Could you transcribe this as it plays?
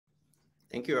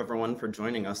Thank you everyone for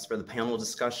joining us for the panel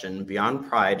discussion, Beyond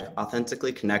Pride,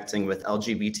 Authentically Connecting with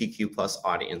LGBTQ+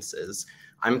 Audiences.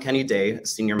 I'm Kenny Day,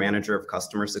 Senior Manager of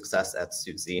Customer Success at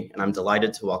Suzy, and I'm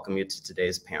delighted to welcome you to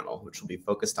today's panel, which will be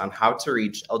focused on how to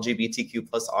reach LGBTQ+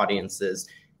 audiences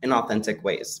in authentic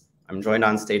ways. I'm joined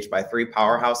on stage by three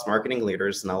powerhouse marketing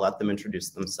leaders, and I'll let them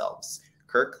introduce themselves.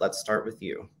 Kirk, let's start with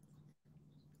you.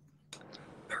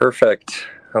 Perfect.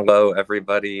 Hello,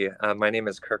 everybody. My name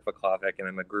is Kirk Vaclavik, and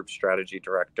I'm a Group Strategy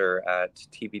Director at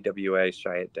TBWA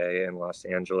Chiat in Los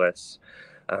Angeles.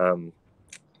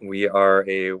 We are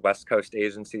a West Coast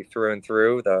agency through and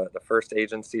through, the first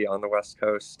agency on the West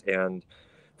Coast, and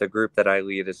the group that I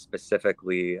lead is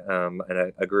specifically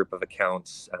a group of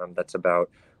accounts that's about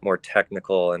more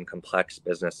technical and complex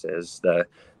businesses,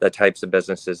 the types of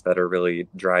businesses that are really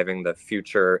driving the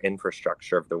future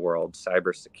infrastructure of the world,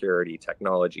 cybersecurity,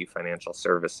 technology, financial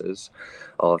services,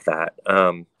 all of that.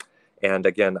 And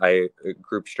again, I'm a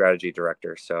group strategy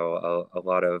director, so a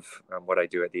lot of what I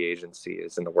do at the agency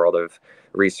is in the world of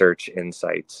research,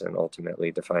 insights, and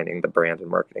ultimately defining the brand and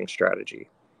marketing strategy.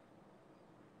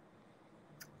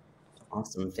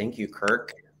 Awesome. Thank you,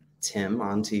 Kirk. Tim,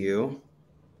 on to you.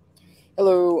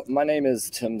 Hello, my name is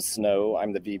Tim Snow.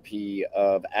 I'm the VP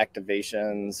of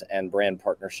Activations and Brand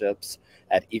Partnerships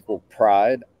at Equal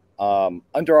Pride.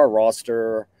 Under our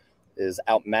roster is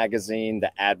Out Magazine,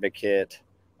 The Advocate,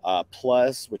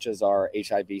 Plus, which is our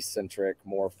HIV-centric,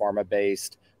 more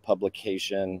pharma-based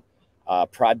publication,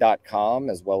 Pride.com,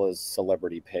 as well as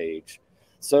Celebrity Page.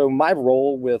 So my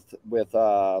role with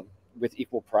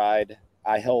Equal Pride,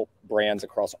 I help brands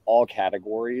across all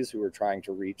categories who are trying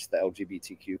to reach the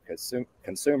LGBTQ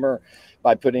consumer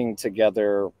by putting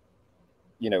together,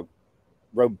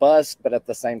 robust, but at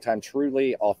the same time,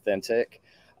 truly authentic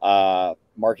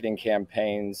marketing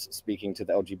campaigns speaking to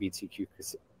the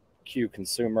LGBTQ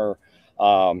consumer,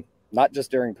 not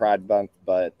just during Pride Month,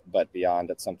 but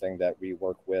beyond. It's something that we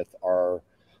work with our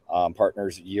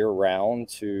partners year round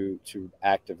to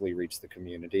actively reach the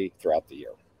community throughout the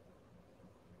year.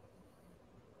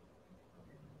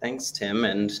 Thanks, Tim.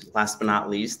 And last but not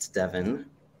least, Devin.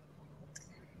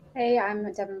 Hey, I'm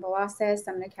Devin Villacis.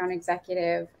 I'm an account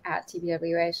executive at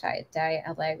TBWA Chiat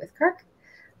LA with Kirk.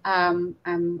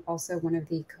 I'm also one of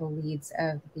the co-leads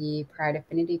of the Pride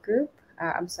Affinity Group.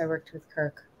 So I worked with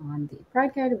Kirk on the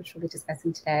Pride Guide, which we'll be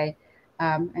discussing today.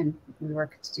 And we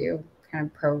work to do kind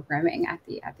of programming at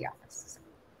the office.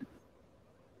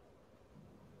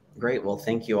 Great. Well,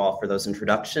 thank you all for those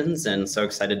introductions, and so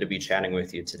excited to be chatting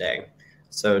with you today.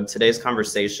 So today's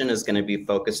conversation is going to be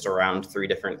focused around three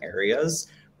different areas.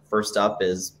 First up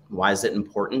is, why is it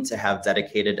important to have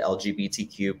dedicated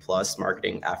LGBTQ+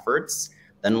 marketing efforts?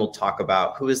 Then we'll talk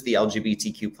about who is the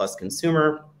LGBTQ+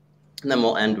 consumer, and then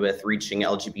we'll end with reaching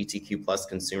LGBTQ+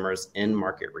 consumers in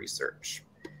market research.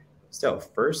 So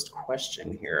first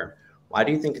question here, why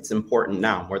do you think it's important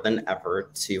now more than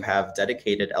ever to have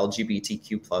dedicated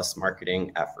LGBTQ+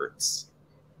 marketing efforts?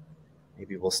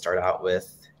 Maybe we'll start out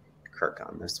with Kirk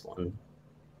on this one.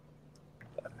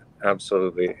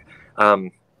 Absolutely.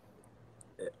 I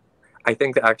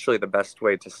think that actually the best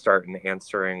way to start in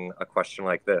answering a question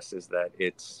like this is that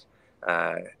it's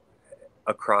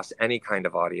across any kind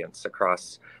of audience,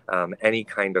 across any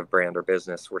kind of brand or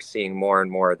business. We're seeing more and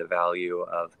more the value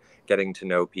of getting to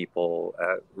know people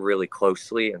really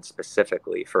closely and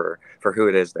specifically for who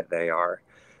it is that they are.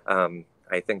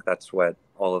 I think that's what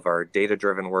all of our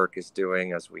data-driven work is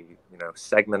doing as we,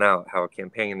 segment out how a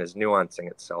campaign is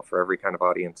nuancing itself for every kind of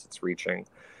audience it's reaching.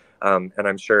 And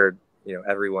I'm sure,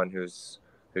 everyone who's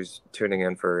tuning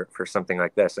in for something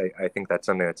like this, I think that's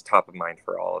something that's top of mind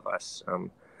for all of us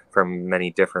from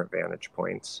many different vantage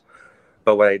points.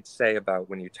 But what I'd say about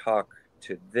when you talk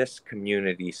to this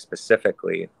community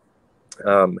specifically,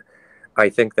 I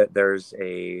think that there's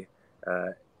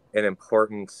an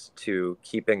importance to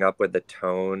keeping up with the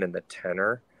tone and the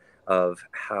tenor of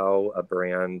how a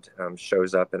brand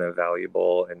shows up in a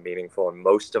valuable and meaningful and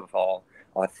most of all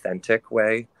authentic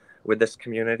way with this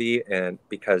community. And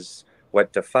because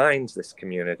what defines this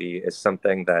community is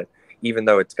something that, even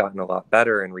though it's gotten a lot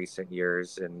better in recent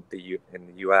years in the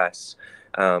US,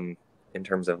 in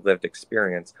terms of lived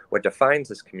experience, what defines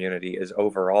this community is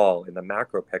overall in the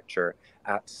macro picture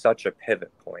at such a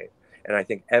pivot point. And I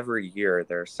think every year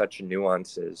there are such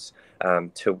nuances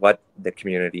to what the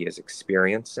community is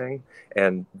experiencing.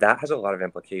 And that has a lot of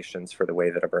implications for the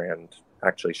way that a brand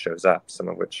actually shows up, some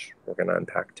of which we're going to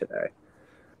unpack today.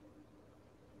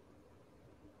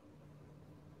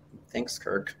 Thanks,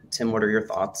 Kirk. Tim, what are your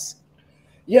thoughts?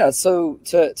 Yeah, so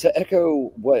to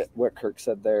echo what Kirk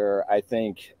said there, I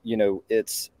think,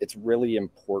 it's really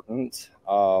important.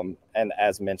 And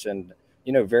as mentioned,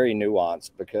 very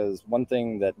nuanced, because one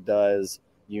thing that does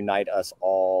unite us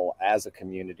all as a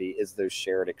community is those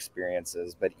shared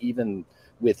experiences. But even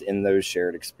within those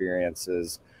shared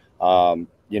experiences,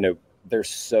 there's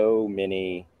so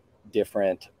many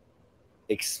different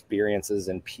experiences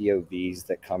and POVs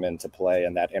that come into play,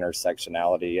 and that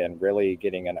intersectionality, and really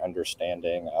getting an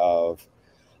understanding of,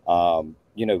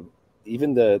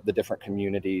 even the different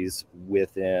communities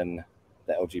within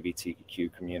the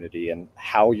LGBTQ community, and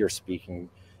how you're speaking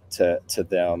to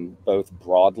them, both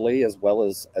broadly as well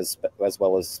as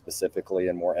specifically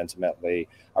and more intimately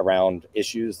around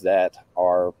issues that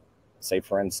are, say,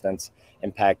 for instance,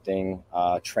 impacting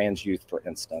trans youth, for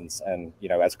instance. And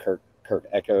as Kirk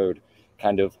echoed,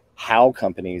 kind of how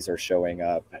companies are showing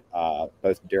up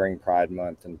both during Pride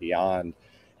Month and beyond,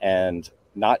 and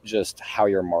not just how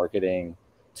you're marketing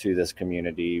to this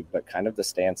community, but kind of the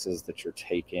stances that you're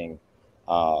taking,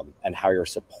 and how you're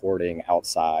supporting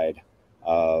outside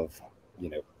of,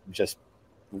 just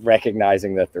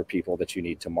recognizing that they're people that you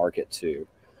need to market to.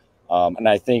 And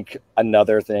I think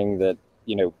another thing that,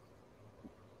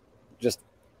 just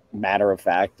matter of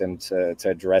fact, and to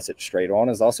address it straight on,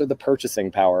 is also the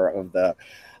purchasing power of the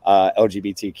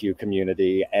LGBTQ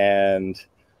community, and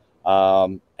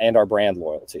our brand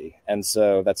loyalty. And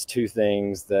so that's two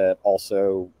things that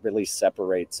also really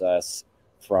separates us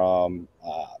from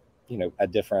a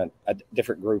different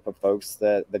group of folks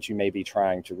that you may be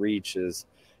trying to reach. Is,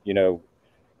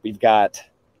 we've got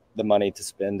the money to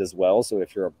spend as well. So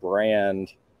if you're a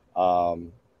brand,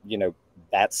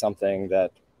 that's something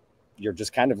that you're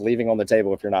just kind of leaving on the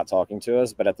table if you're not talking to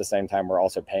us. But at the same time, we're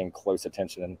also paying close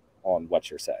attention on what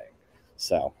you're saying.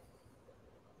 So.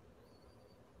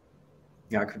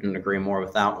 Yeah, I couldn't agree more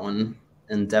with that one.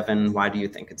 And Devin, why do you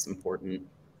think it's important?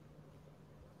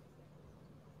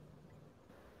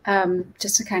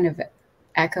 Just to kind of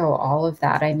echo all of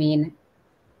that, I mean,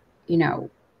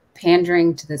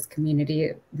 pandering to this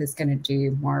community is going to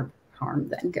do more harm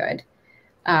than good.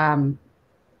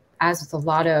 As with a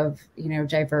lot of,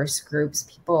 diverse groups,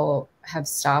 people have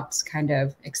stopped kind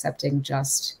of accepting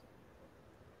just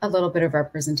a little bit of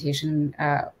representation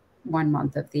 1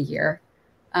 month of the year.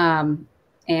 And,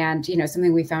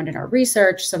 something we found in our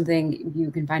research, something you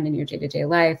can find in your day-to-day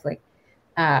life, like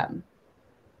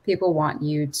people want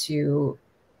you to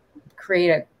create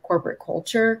a corporate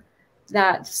culture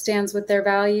that stands with their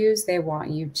values. They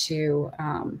want you to,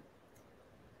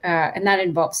 and that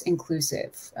involves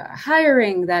inclusive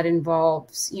hiring, that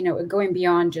involves, going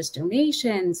beyond just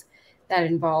donations, that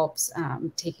involves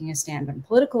taking a stand on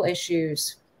political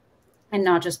issues, and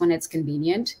not just when it's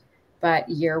convenient, but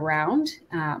year round,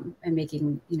 and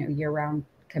making, year round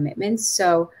commitments.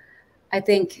 So I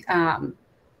think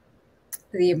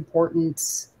the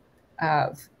importance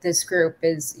of this group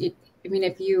is,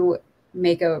 if you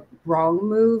make a wrong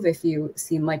move, if you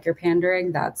seem like you're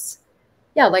pandering, that's,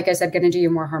 like I said, going to do you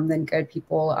more harm than good.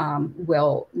 People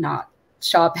will not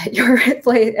shop at your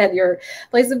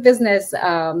place of business,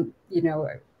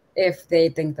 if they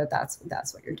think that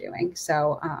that's what you're doing.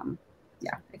 So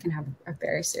it can have a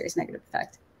very serious negative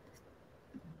effect.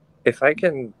 If I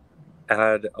can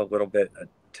add a little bit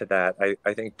to that,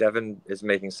 I think Devin is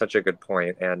making such a good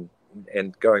point, and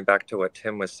going back to what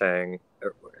Tim was saying,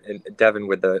 Devin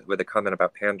with the comment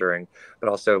about pandering, but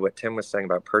also what Tim was saying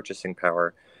about purchasing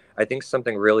power. I think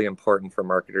something really important for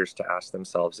marketers to ask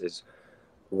themselves is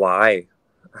why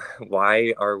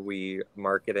are we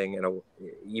marketing and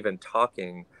even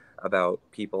talking about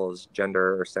people's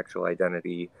gender or sexual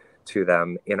identity to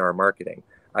them in our marketing?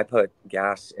 I put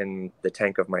gas in the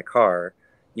tank of my car,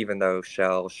 even though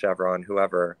Shell, Chevron,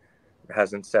 whoever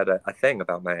hasn't said a thing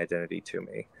about my identity to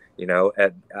me.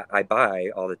 And I buy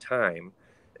all the time,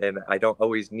 and I don't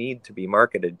always need to be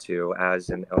marketed to as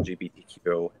an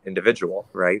LGBTQ individual,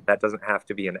 right? That doesn't have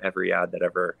to be in every ad that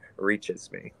ever reaches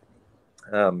me.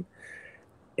 And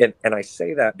I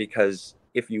say that because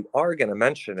if you are going to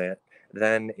mention it,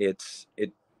 then it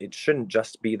shouldn't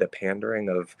just be the pandering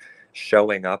of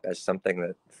showing up as something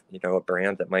that, a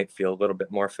brand that might feel a little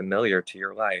bit more familiar to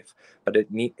your life, but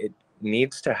it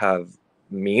needs to have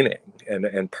meaning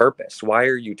and purpose. Why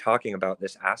are you talking about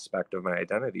this aspect of my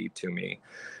identity to me?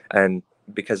 And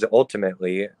because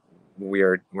ultimately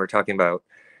we're talking about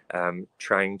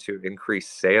trying to increase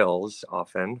sales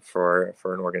often for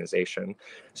an organization.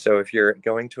 So if you're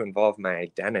going to involve my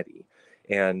identity,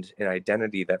 and an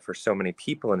identity that for so many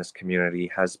people in this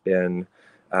community has been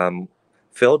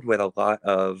filled with a lot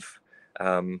of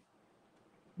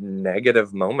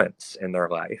negative moments in their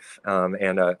life,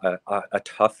 and a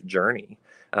tough journey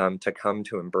to come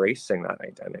to embracing that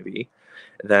identity,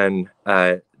 then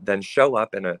show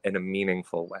up in a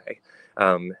meaningful way.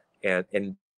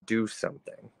 and do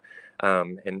something,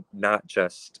 and not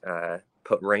just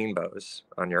put rainbows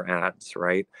on your ads,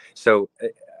 right? So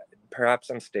perhaps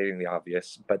I'm stating the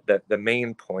obvious, but the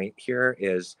main point here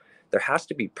is there has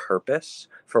to be purpose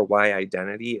for why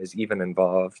identity is even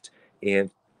involved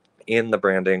in the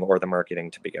branding or the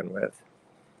marketing to begin with.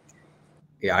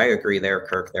 Yeah, I agree there,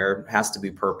 Kirk. There has to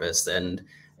be purpose. And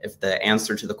if the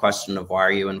answer to the question of why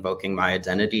are you invoking my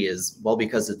identity is, well,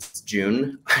 because it's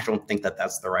June, I don't think that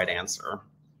that's the right answer.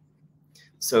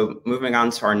 So moving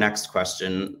on to our next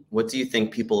question, what do you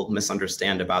think people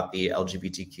misunderstand about the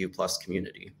LGBTQ plus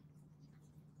community?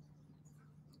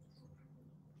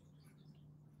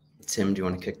 Tim, do you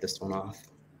want to kick this one off?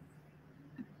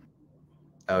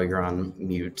 Oh, you're on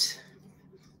mute.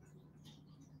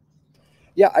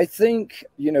 Yeah, I think,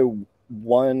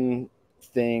 one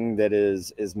thing that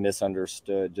is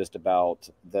misunderstood just about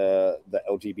the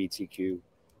LGBTQ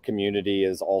community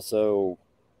is also,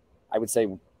 I would say,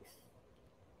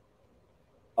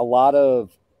 a lot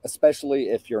of, especially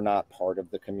if you're not part of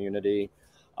the community,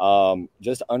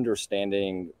 just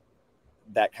understanding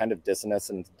that kind of dissonance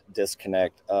and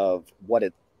disconnect of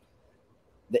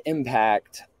the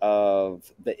impact of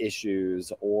the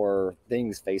issues or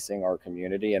things facing our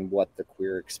community and what the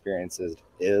queer experience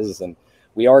is. And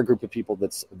we are a group of people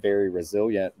that's very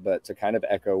resilient, but to kind of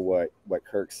echo what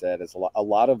Kirk said, is a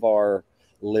lot of our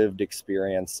lived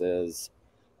experiences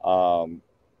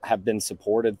have been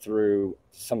supported through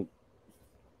some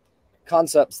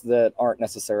concepts that aren't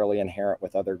necessarily inherent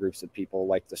with other groups of people,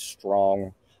 like the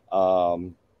strong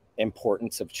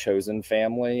importance of chosen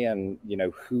family, and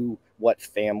what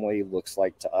family looks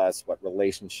like to us, what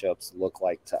relationships look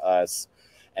like to us,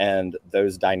 and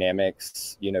those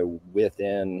dynamics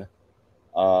within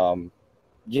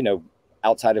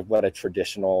outside of what a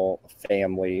traditional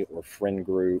family or friend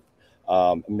group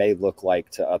may look like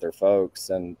to other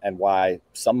folks, and why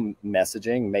some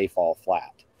messaging may fall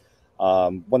flat.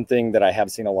 One thing that I have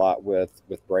seen a lot with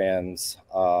brands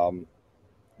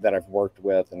that I've worked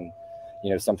with, and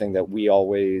something that we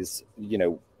always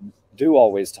do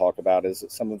always talk about, is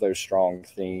some of those strong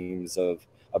themes of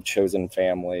chosen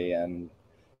family, and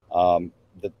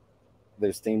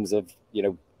those themes of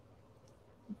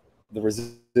the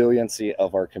resiliency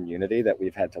of our community that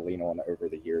we've had to lean on over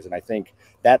the years. And I think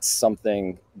that's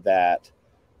something that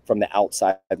from the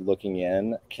outside looking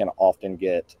in can often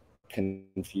get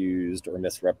confused or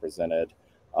misrepresented,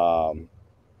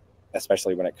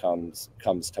 especially when it comes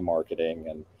to marketing,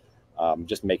 and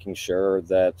just making sure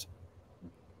that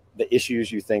the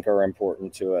issues you think are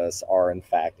important to us are in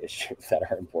fact issues that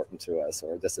are important to us,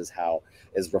 or this is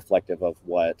reflective of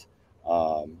what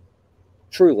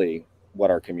truly what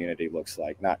our community looks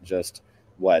like, not just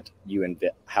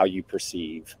how you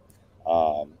perceive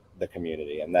the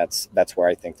community. And that's where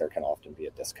I think there can often be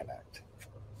a disconnect.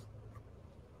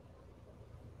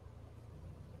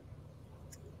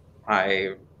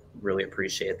 I really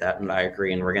appreciate that, and I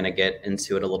agree, and we're going to get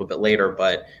into it a little bit later,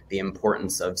 but the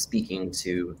importance of speaking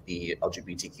to the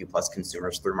LGBTQ plus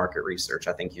consumers through market research,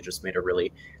 I think you just made a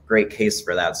really great case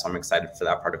for that, so I'm excited for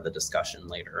that part of the discussion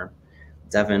later.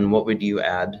 Devin, what would you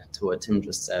add to what Tim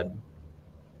just said?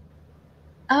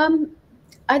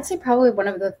 I'd say probably one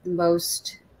of the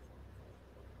most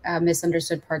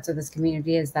misunderstood parts of this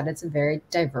community is that it's a very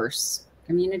diverse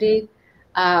community.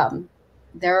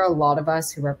 There are a lot of us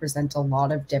who represent a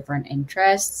lot of different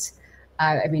interests.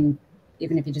 I mean,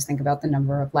 even if you just think about the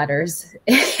number of letters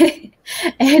in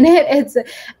it's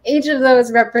each of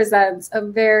those represents a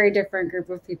very different group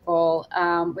of people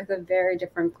with a very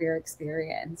different queer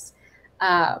experience.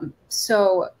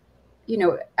 So,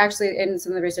 actually in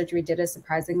some of the research we did, a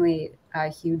surprisingly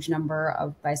huge number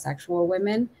of bisexual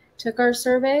women took our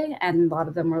survey, and a lot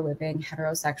of them were living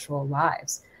heterosexual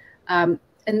lives.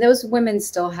 And those women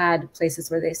still had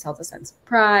places where they felt a sense of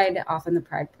pride, often the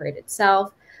Pride Parade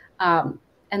itself. And,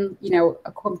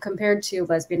 compared to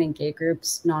lesbian and gay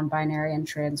groups, non-binary and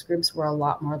trans groups were a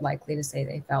lot more likely to say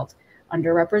they felt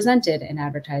underrepresented in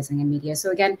advertising and media. So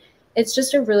again, it's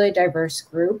just a really diverse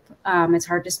group. It's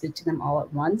hard to speak to them all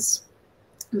at once,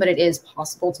 but it is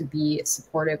possible to be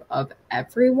supportive of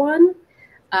everyone.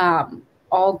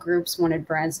 All groups wanted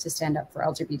brands to stand up for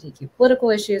LGBTQ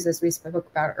political issues. As we spoke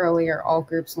about earlier, all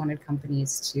groups wanted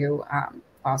companies to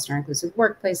foster inclusive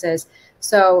workplaces.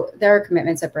 So there are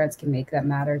commitments that brands can make that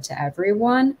matter to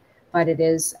everyone, but it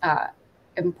is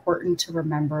important to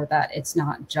remember that it's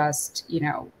not just,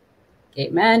 gay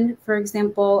men, for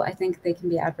example. I think they can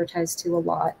be advertised to a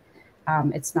lot.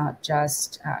 It's not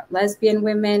just lesbian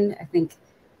women. I think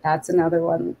that's another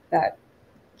one that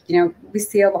we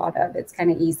see a lot of. It's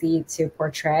kind of easy to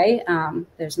portray.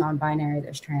 There's non-binary,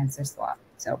 there's trans, there's a lot.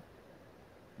 So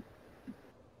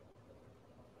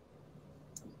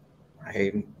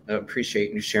I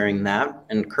appreciate you sharing that.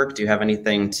 And Kirk, do you have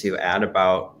anything to add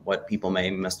about what people may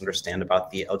misunderstand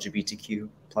about the LGBTQ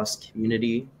plus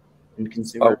community and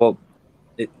consumer? Well,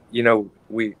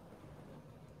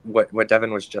 what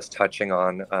Devin was just touching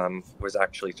on was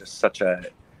actually just such a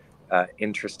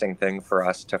interesting thing for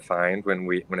us to find when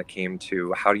it came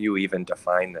to how do you even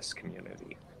define this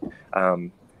community.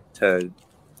 To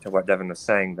what Devin was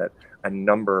saying, that a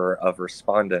number of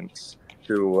respondents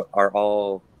who are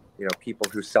all people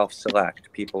who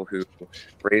self-select, people who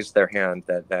raised their hand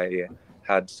that they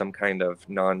had some kind of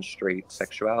non-straight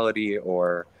sexuality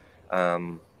or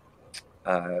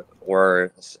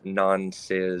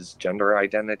non-cis gender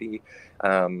identity,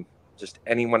 just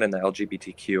anyone in the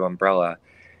LGBTQ umbrella.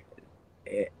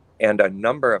 And a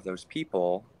number of those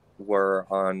people were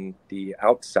on the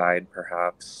outside,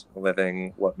 perhaps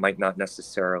living what might not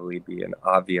necessarily be an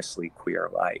obviously queer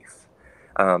life.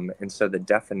 And so the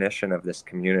definition of this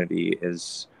community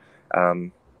is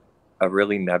a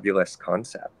really nebulous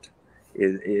concept.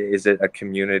 Is it a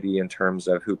community in terms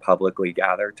of who publicly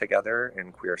gather together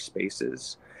in queer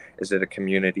spaces? Is it a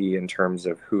community in terms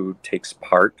of who takes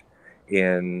part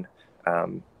in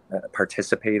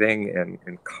participating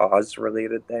in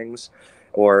cause-related things?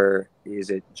 Or is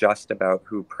it just about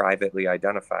who privately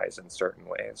identifies in certain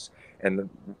ways? And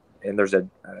there's a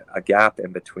gap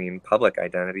in between public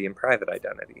identity and private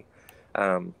identity.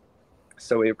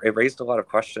 So it raised a lot of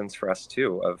questions for us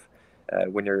too, of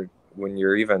when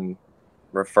you're even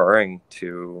referring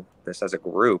to this as a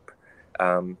group,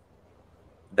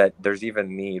 that there's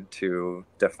even need to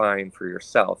define for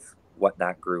yourself what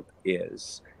that group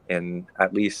is,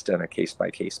 at least in a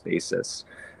case-by-case basis,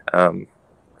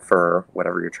 for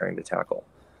whatever you're trying to tackle.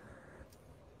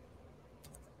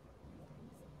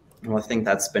 Well, I think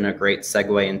that's been a great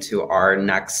segue into our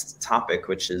next topic,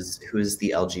 which is who's the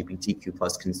LGBTQ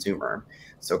plus consumer.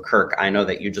 So Kirk, I know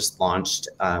that you just launched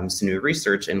some new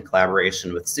research in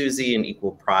collaboration with Suzy and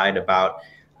Equal Pride about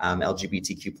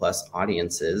LGBTQ plus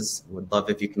audiences. Would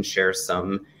love if you can share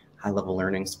some high-level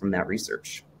learnings from that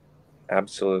research.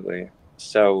 Absolutely.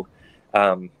 So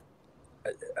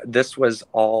this was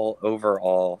all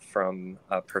overall from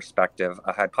a perspective,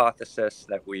 a hypothesis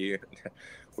that we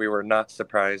were not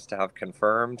surprised to have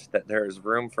confirmed, that there is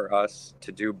room for us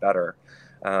to do better,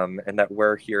 and that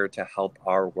we're here to help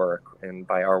our work. And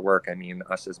by our work, I mean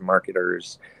us as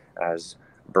marketers, as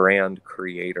brand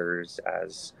creators,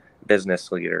 as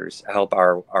business leaders, help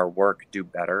our work do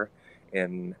better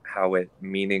in how it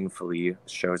meaningfully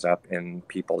shows up in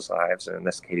people's lives, and in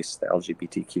this case, the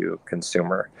LGBTQ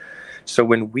consumer. So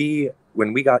when we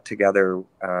got together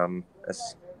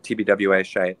as TBWA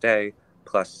Chiat Day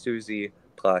plus Suzy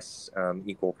plus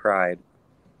Equal Pride,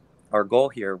 our goal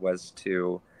here was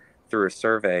to, through a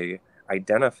survey,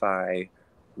 identify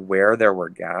where there were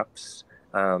gaps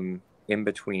in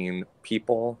between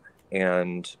people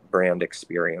and brand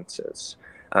experiences,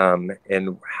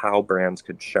 and how brands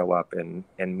could show up and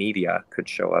media could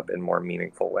show up in more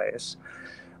meaningful ways.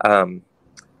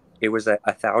 It was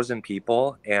 1,000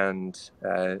 people, and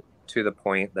to the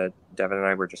point that Devin and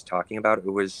I were just talking about, it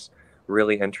was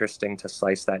really interesting to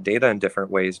slice that data in different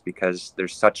ways because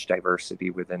there's such diversity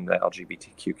within the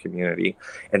LGBTQ community.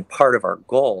 And part of our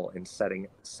goal in setting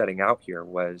out here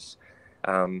was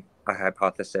a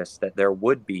hypothesis that there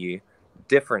would be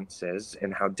differences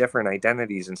in how different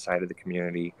identities inside of the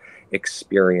community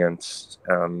experienced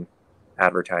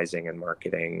advertising and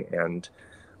marketing and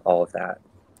all of that.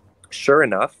 Sure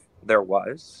enough, there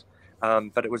was,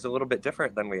 but it was a little bit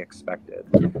different than we expected.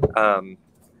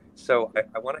 So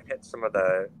I want to hit some of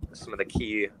the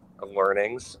key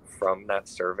learnings from that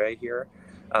survey here.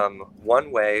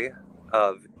 One way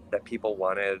that people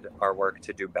wanted our work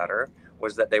to do better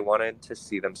was that they wanted to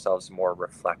see themselves more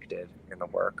reflected in the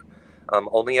work.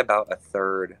 Only about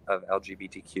 1/3 of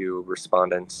LGBTQ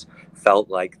respondents felt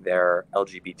like their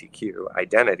LGBTQ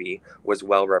identity was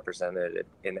well represented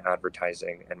in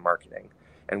advertising and marketing.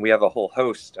 And we have a whole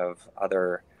host of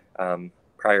other,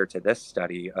 prior to this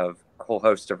study, of a whole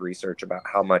host of research about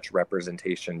how much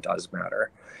representation does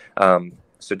matter.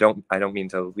 So I don't mean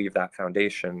to leave that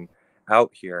foundation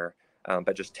out here,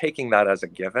 but just taking that as a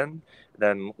given,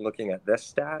 then looking at this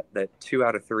stat that 2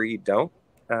 out of 3 don't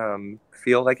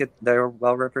feel like they're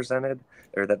well represented,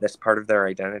 or that this part of their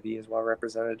identity is well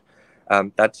represented.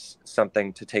 That's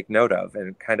something to take note of,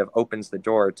 and kind of opens the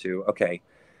door to, okay,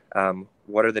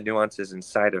 what are the nuances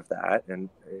inside of that, and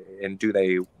do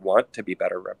they want to be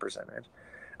better represented?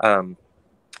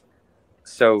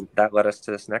 So that led us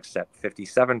to this next step.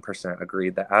 57%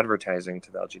 agreed that advertising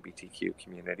to the LGBTQ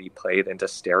community played into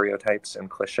stereotypes and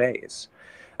cliches.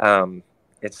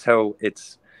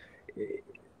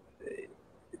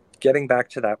 getting back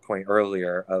to that point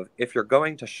earlier of, if you're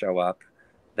going to show up,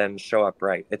 then show up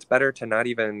right. It's better to not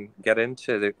even get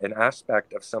into an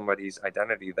aspect of somebody's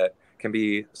identity that can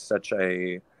be such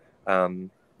a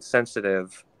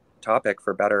sensitive topic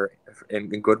for better, in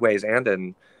good ways and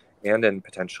in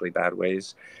potentially bad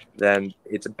ways. Then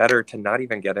it's better to not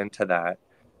even get into that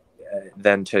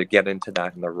than to get into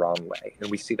that in the wrong way.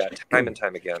 And we see that time and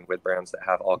time again with brands that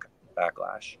have all kinds of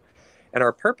backlash. And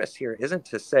our purpose here isn't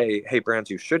to say, hey, brands,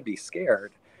 you should be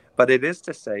scared, but it is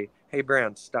to say, hey,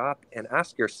 brands, stop and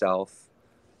ask yourself,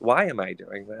 why am I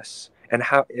doing this? And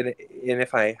how? And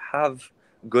if I have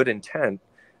good intent,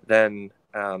 then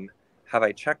have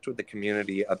I checked with the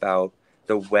community about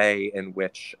the way in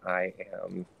which I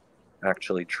am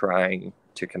actually trying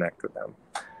to connect with them?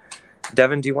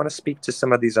 Devin, do you want to speak to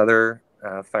some of these other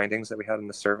findings that we had in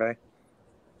the survey?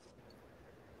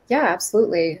 Yeah,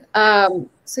 absolutely.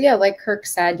 So yeah, like Kirk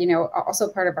said, also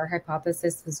part of our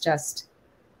hypothesis was just,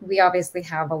 we obviously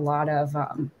have a lot of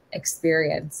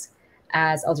experience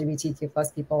as LGBTQ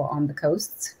plus people on the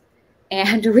coasts.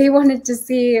 And we wanted to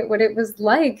see what it was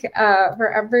like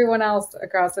for everyone else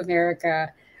across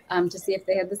America, to see if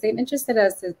they had the same interest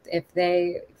as us, if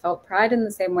they felt pride in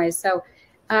the same way. So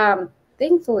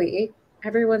thankfully,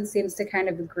 everyone seems to kind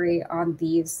of agree on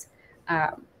these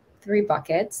 3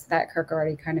 buckets that Kirk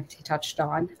already kind of touched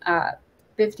on.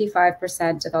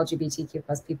 55% of LGBTQ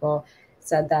plus people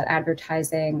said that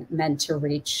advertising meant to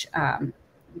reach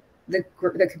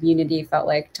the community, felt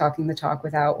like talking the talk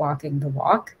without walking the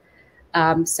walk.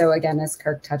 So again, as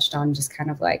Kirk touched on, just kind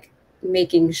of like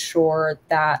making sure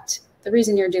that the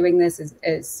reason you're doing this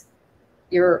is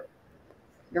your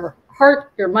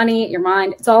heart, your money, your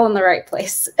mind, it's all in the right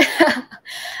place.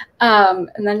 And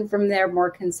then from there, more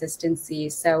consistency.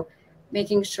 So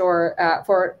making sure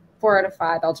for 4 out of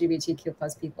 5 LGBTQ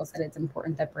plus people said it's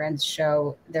important that brands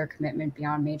show their commitment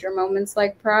beyond major moments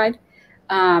like Pride.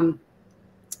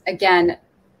 Again,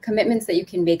 commitments that you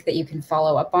can make, that you can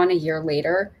follow up on a year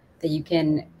later, that you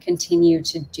can continue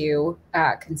to do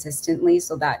consistently,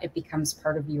 so that it becomes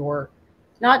part of your,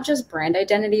 not just brand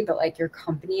identity, but like your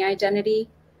company identity,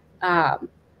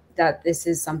 that this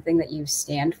is something that you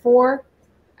stand for,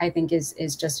 I think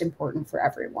is just important for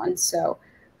everyone. So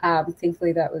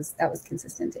thankfully that was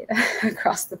consistent data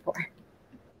across the board.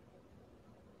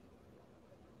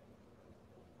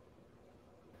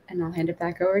 And I'll hand it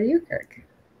back over to you, Kirk,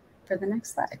 for the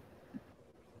next slide.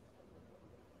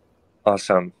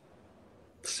 Awesome.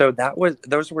 So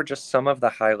those were just some of the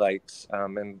highlights.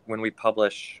 And when we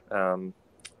publish,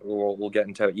 we'll get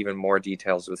into even more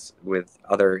details with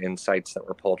other insights that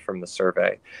were pulled from the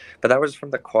survey. But that was from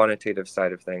the quantitative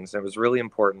side of things. It was really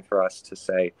important for us to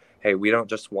say, hey, we don't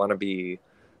just want to be,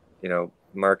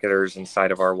 marketers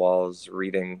inside of our walls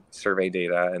reading survey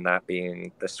data and that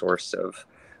being the source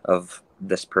of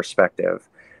this perspective.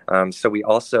 So we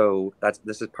also,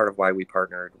 this is part of why we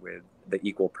partnered with the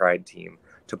Equal Pride team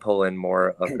to pull in more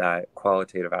of that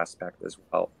qualitative aspect as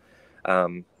well.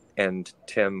 And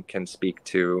Tim can speak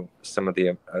to some of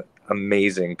the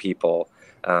amazing people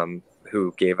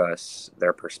who gave us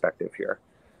their perspective here.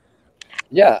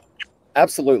 Yeah,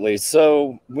 absolutely.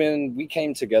 So when we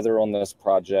came together on this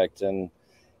project, and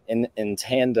in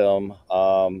tandem,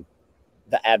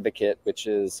 The Advocate, which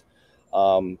is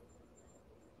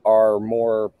our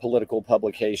more political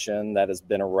publication that has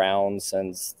been around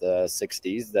since the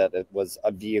 60s, that it was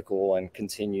a vehicle and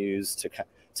continues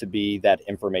to be that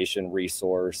information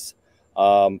resource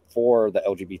for the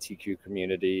LGBTQ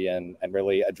community, and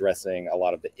really addressing a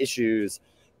lot of the issues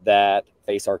that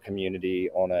face our community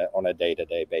on a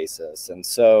day-to-day basis. And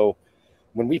so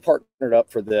when we partnered up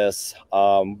for this,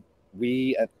 and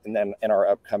then in our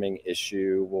upcoming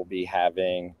issue, we'll be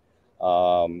having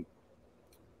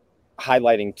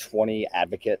highlighting 20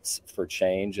 advocates for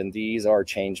change. And these are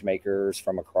change makers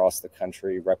from across the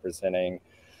country, representing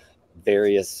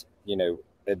various,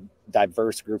 a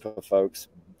diverse group of folks,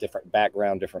 different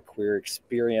background, different queer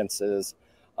experiences,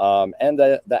 and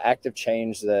the active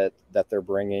change that they're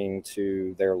bringing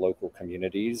to their local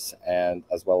communities, and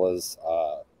as well as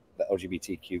the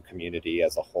LGBTQ community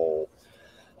as a whole.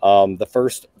 The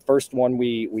first one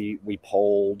we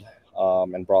polled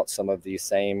and brought some of these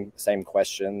same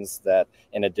questions, that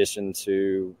in addition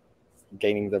to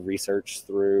gaining the research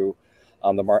through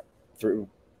through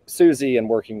Suzy and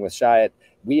working with Chiat,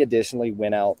 we additionally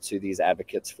went out to these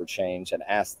advocates for change and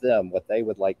asked them what they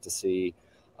would like to see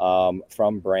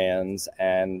from brands,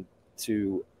 and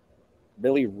to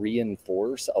really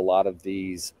reinforce a lot of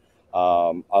these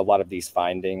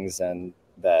findings, and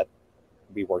that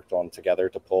we worked on together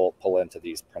to pull into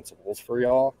these principles for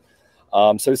y'all.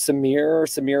 So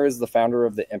Samir is the founder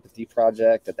of the Empathy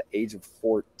Project. At the age of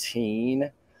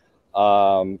 14,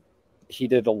 he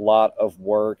did a lot of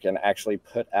work and actually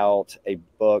put out a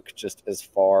book just as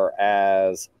far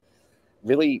as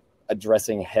really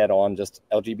addressing head on just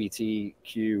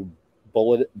LGBTQ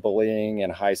bullying in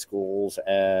high schools,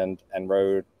 and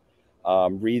wrote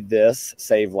Read This,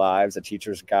 Save Lives, a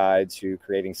teacher's guide to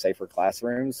creating safer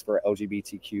classrooms for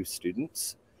LGBTQ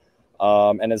students,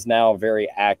 and is now very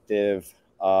active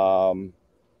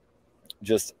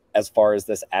just as far as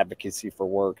this advocacy for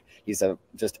work. He's a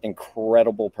just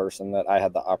incredible person that I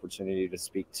had the opportunity to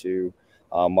speak to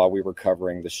while we were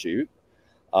covering the shoot,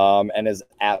 and is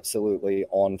absolutely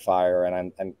on fire.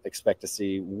 And I expect to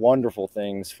see wonderful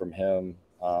things from him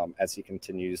as he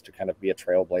continues to kind of be a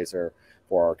trailblazer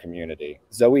for our community.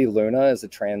 Zoe Luna is a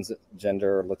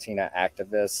transgender Latina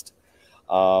activist,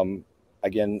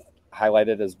 again,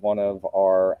 highlighted as one of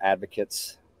our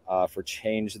advocates for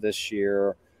change this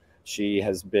year. She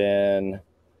has been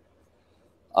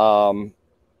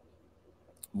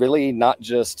really not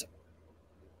just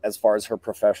as far as her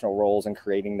professional roles in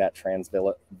creating that trans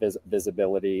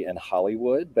visibility in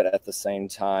Hollywood, but at the same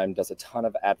time does a ton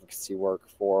of advocacy work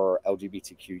for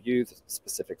LGBTQ youth,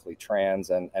 specifically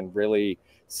trans, and really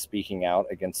speaking out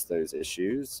against those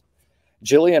issues.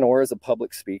 Jillian Orr is a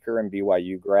public speaker and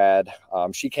BYU grad.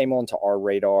 She came onto our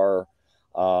radar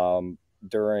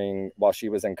while she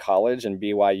was in college, and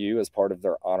BYU, as part of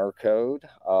their honor code,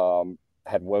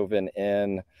 had woven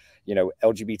in,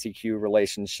 LGBTQ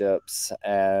relationships,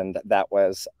 and that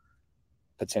was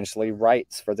potentially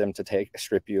rights for them to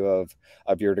strip you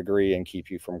of your degree and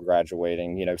keep you from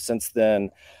graduating. Since then,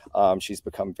 she's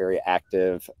become very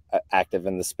active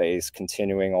in the space,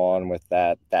 continuing on with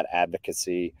that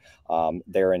advocacy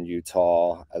there in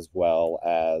Utah as well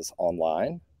as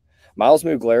online. Miles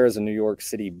Mugler is a New York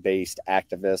City-based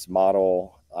activist,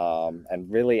 model, and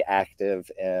really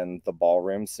active in the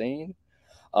ballroom scene.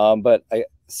 But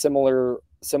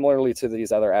similarly to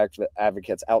these other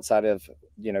advocates, outside of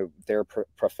their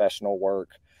professional work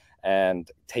and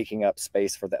taking up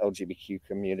space for the LGBTQ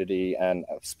community, and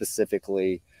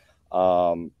specifically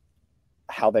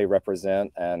how they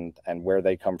represent and where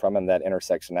they come from, and that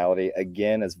intersectionality,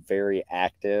 again, is very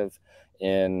active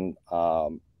in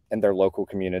their local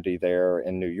community there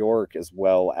in New York, as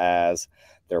well as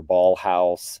their ball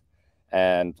house.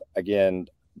 And again,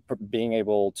 being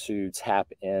able to tap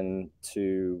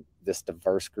into this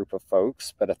diverse group of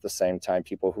folks, but at the same time,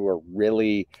 people who are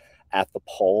really at the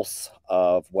pulse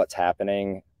of what's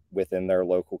happening within their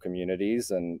local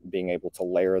communities, and being able to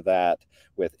layer that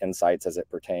with insights as it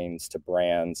pertains to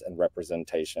brands and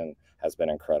representation has been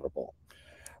incredible.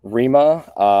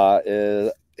 Rima,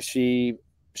 she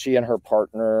and her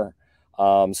partner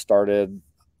started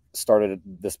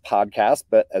this podcast,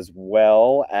 but as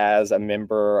well as a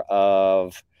member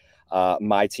of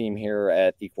my team here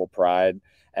at Equal Pride.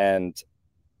 And,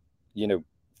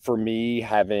 for me,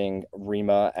 having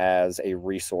Rima as a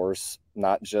resource,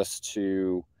 not just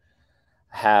to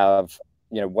have,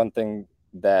 one thing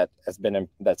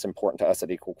that's important to us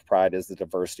at Equal Pride is the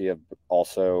diversity of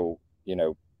also,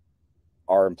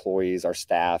 our employees, our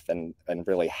staff, and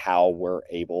really how we're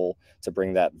able to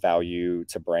bring that value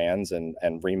to brands. And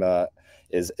Rima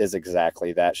is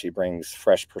exactly that. She brings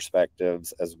fresh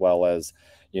perspectives, as well as,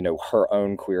 her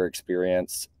own queer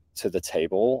experience to the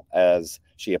table, as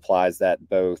she applies that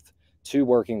both to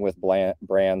working with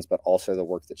brands, but also the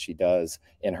work that she does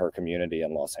in her community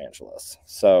in Los Angeles.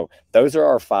 So those are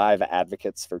our 5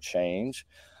 advocates for change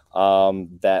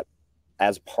that,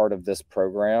 as part of this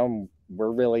program,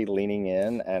 we're really leaning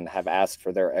in and have asked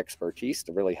for their expertise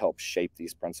to really help shape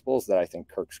these principles that I think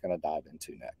Kirk's going to dive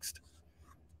into next.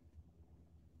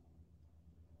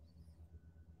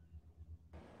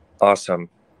 Awesome.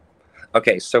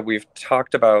 Okay, so we've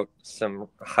talked about some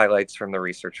highlights from the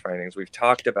research findings. We've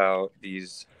talked about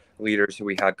these leaders who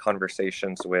we had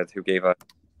conversations with, who gave us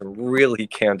some really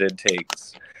candid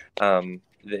takes. When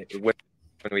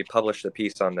we published the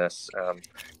piece on this,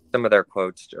 some of their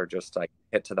quotes are just like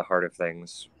hit to the heart of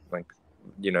things, like,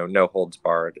 no holds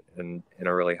barred in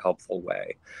a really helpful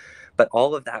way. But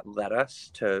all of that led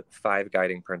us to 5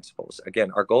 guiding principles.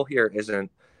 Again, our goal here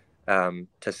isn't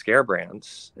to scare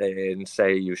brands and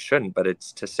say you shouldn't, but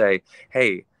it's to say,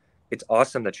 hey, it's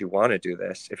awesome that you want to do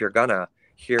this. If you're gonna,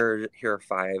 here are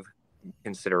 5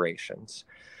 considerations.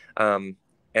 And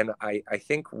I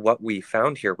think what we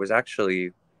found here was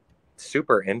actually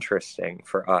super interesting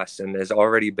for us, and has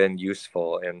already been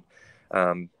useful in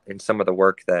some of the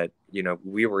work that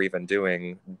we were even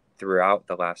doing throughout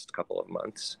the last couple of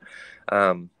months.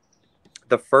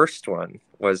 The first one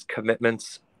was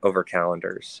commitments over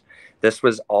calendars. This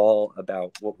was all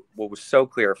about what was so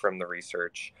clear from the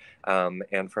research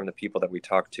and from the people that we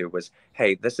talked to was,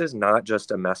 hey, this is not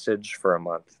just a message for a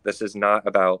month. This is not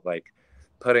about like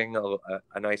putting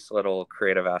a nice little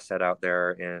creative asset out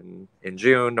there in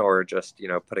June, or just, you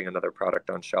know, putting another product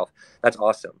on shelf. That's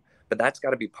awesome. But that's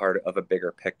got to be part of a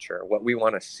bigger picture. What we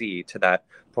want to see, to that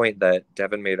point that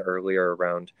Devin made earlier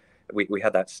around, we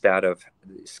had that stat of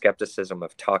skepticism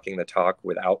of talking the talk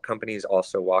without companies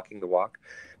also walking the walk.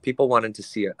 People wanted to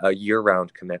see a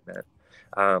year-round commitment.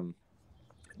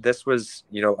 This was,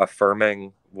 you know,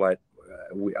 affirming what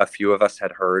a few of us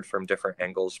had heard from different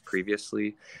angles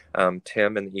previously.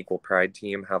 Tim and the Equal Pride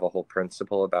team have a whole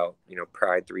principle about, you know,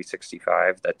 Pride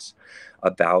 365 that's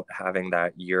about having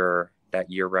that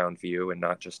year-round view and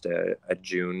not just a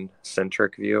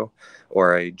June-centric view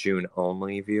or a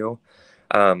June-only view.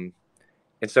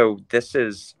 And so this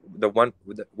is the one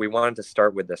we wanted to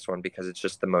start with, this one because it's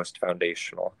just the most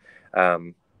foundational,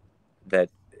 that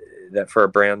for a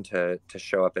brand to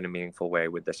show up in a meaningful way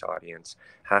with this audience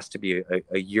has to be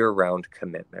a year-round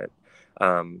commitment,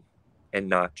 and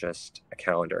not just a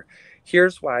calendar.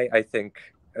 Here's why I think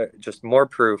just more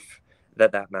proof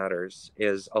that matters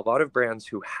is a lot of brands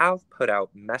who have put out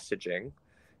messaging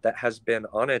that has been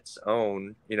on its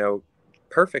own, you know,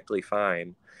 perfectly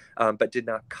fine, but did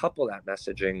not couple that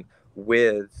messaging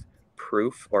with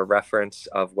proof or reference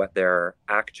of what their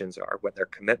actions are, what their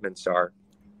commitments are.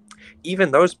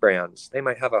 Even those brands, they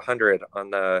might have 100 on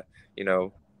the, you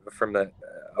know, from a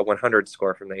 100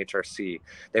 score from the HRC.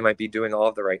 They might be doing all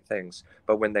of the right things,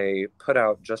 but when they put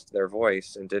out just their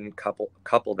voice and didn't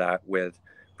couple that with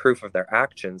proof of their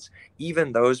actions,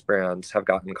 even those brands have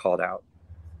gotten called out.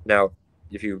 Now,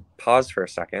 if you pause for a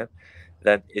second,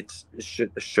 then it's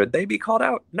should they be called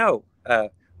out? No,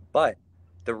 but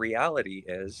the reality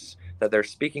is that they're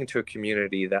speaking to a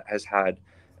community that has had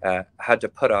to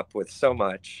put up with so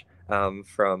much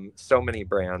from so many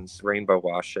brands, rainbow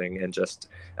washing, and just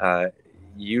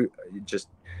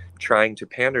trying to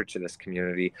pander to this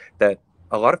community, that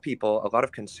a lot of people, a lot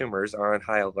of consumers are on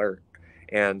high alert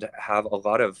and have a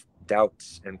lot of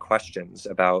doubts and questions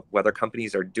about whether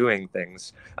companies are doing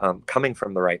things coming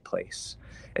from the right place.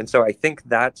 And so I think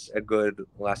that's a good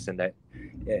lesson, that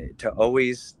to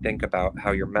always think about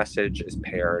how your message is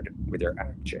paired with your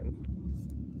action.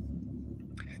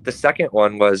 The second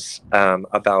one was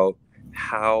about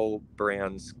how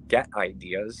brands get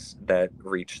ideas that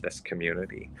reach this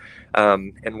community.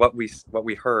 And what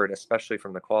we heard, especially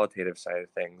from the qualitative side of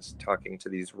things, talking to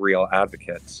these real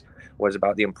advocates, was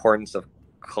about the importance of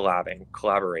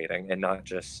collaborating, and not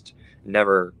just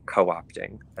never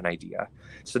co-opting an idea.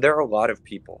 So there are a lot of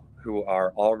people who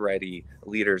are already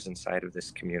leaders inside of this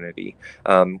community,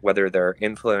 whether they're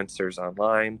influencers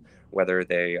online, whether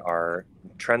they are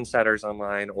trendsetters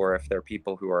online, or if they're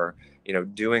people who are, you know,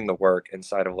 doing the work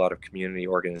inside of a lot of community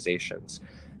organizations.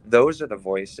 Those are the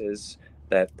voices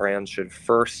that brands should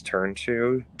first turn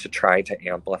to try to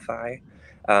amplify,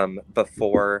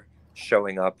 before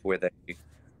showing up with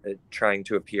trying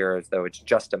to appear as though it's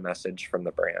just a message from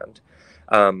the brand.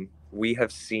 We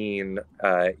have seen,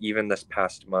 even this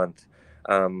past month,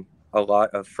 a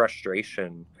lot of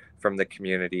frustration from the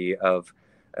community of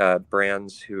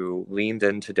brands who leaned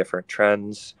into different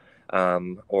trends,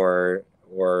 or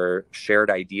shared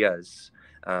ideas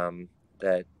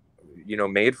that, you know,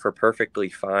 made for perfectly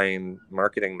fine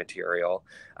marketing material,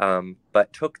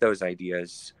 but took those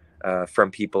ideas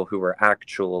from people who were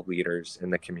actual leaders in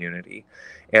the community.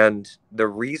 And the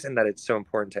reason that it's so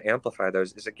important to amplify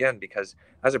those is, again, because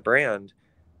as a brand,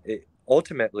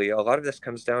 ultimately, a lot of this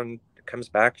comes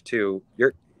back to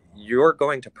you're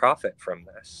going to profit from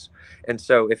this. And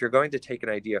so if you're going to take an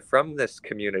idea from this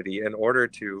community in order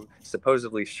to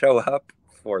supposedly show up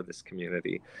for this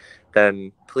community,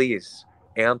 then please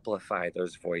amplify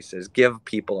those voices, give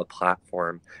people a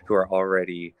platform who are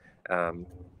already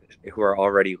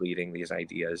leading these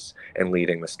ideas and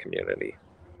leading this community.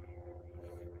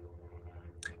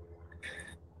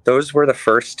 Those were the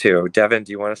first two. Devin,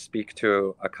 do you want to speak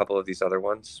to a couple of these other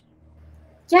ones?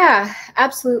 Yeah,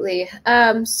 absolutely.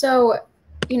 So,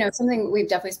 you know, something we've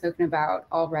definitely spoken about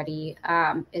already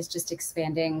is just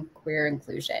expanding queer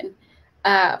inclusion.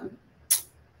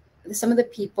 Some of the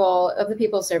people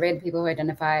surveyed, the people who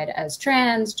identified as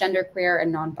trans, genderqueer,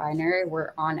 and non-binary,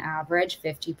 were on average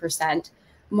 50%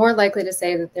 more likely to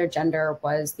say that their gender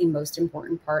was the most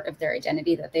important part of their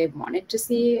identity that they wanted to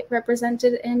see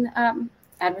represented in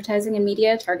advertising and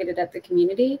media targeted at the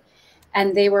community.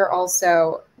 And they were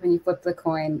also, when you flip the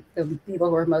coin, the people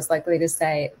who were most likely to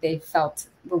say they felt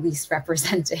the least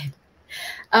represented.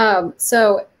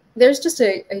 So there's just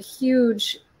a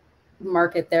huge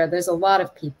market there. There's a lot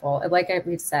of people. Like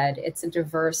we've said, it's a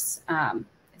diverse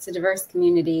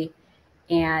community,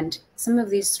 and some of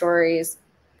these stories,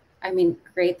 I mean,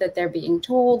 great that they're being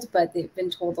told, but they've been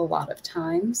told a lot of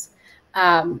times.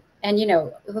 And, you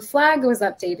know, the flag was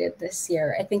updated this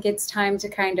year. I think it's time to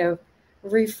kind of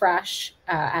refresh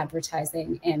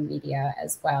advertising and media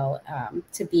as well,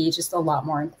 to be just a lot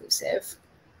more inclusive,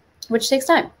 which takes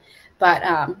time. But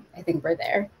I think we're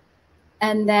there.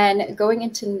 And then going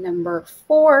into number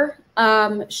 4,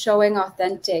 showing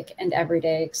authentic and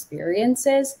everyday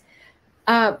experiences.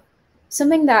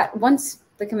 Something that once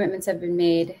the commitments have been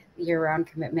made, year-round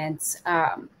commitments,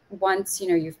 once, you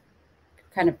know, you've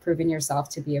kind of proven yourself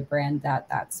to be a brand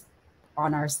that's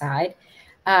on our side,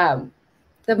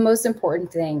 the most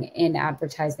important thing in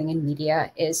advertising and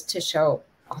media is to show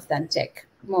authentic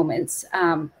moments.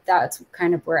 That's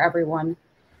kind of where everyone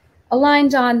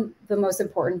aligned on the most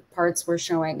important parts. We're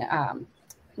showing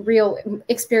real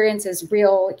experiences,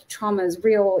 real traumas,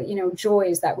 real, you know,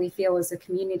 joys that we feel as a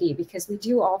community, because we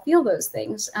do all feel those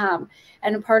things.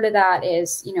 And part of that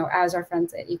is, you know, as our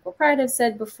friends at Equal Pride have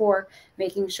said before,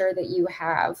 making sure that you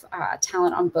have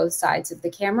talent on both sides of the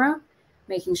camera,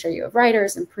 making sure you have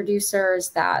writers and producers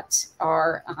that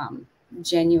are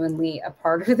genuinely a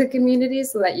part of the community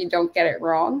so that you don't get it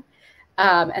wrong.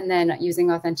 And then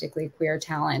using authentically queer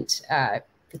talent,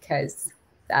 because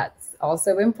that's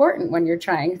also important when you're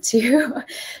trying to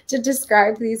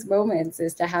describe these moments,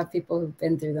 is to have people who've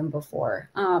been through them before.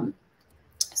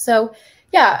 So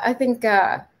yeah, I think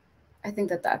that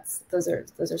those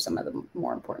are some of the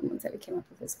more important ones that we came up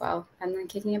with as well. And then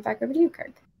kicking it back over to you,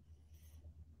 Kirk.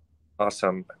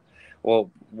 Awesome.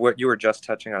 Well, what you were just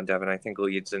touching on, Devin, I think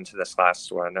leads into this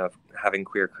last one of having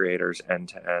queer creators end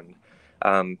to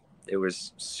end. It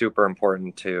was super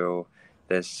important to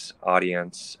this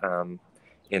audience,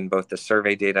 in both the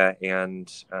survey data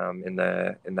and in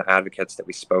the advocates that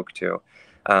we spoke to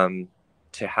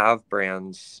have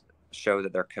brands show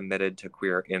that they're committed to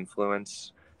queer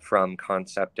influence from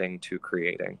concepting to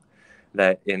creating.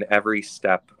 That in every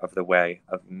step of the way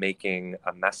of making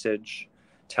a message,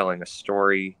 telling a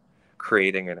story,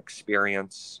 creating an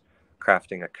experience,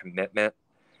 crafting a commitment,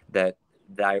 that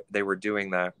they were doing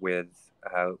that with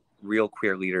real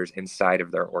queer leaders inside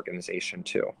of their organization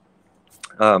too.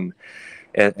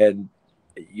 And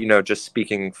you know, just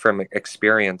speaking from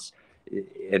experience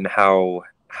in how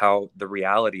the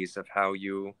realities of how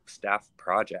you staff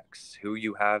projects, who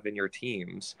you have in your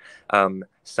teams,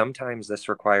 sometimes this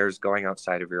requires going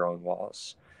outside of your own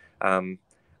walls.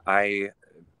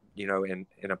 You know, in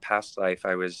a past life,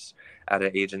 I was at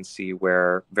an agency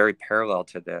where, very parallel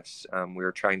to this, we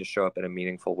were trying to show up in a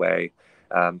meaningful way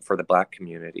for the Black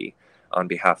community on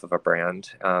behalf of a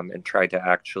brand, and tried to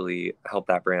actually help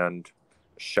that brand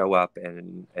show up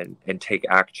and take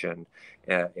action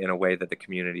in a way that the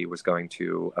community was going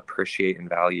to appreciate and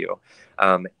value.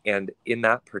 And in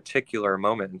that particular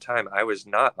moment in time, I was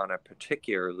not on a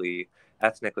particularly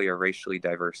ethnically or racially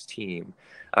diverse team.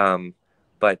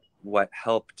 But what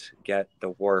helped get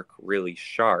the work really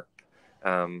sharp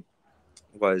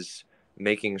was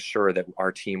making sure that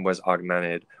our team was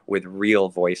augmented with real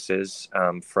voices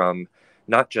from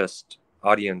not just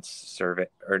audience survey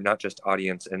or not just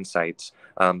audience insights,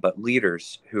 but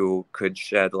leaders who could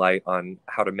shed light on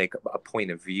how to make a point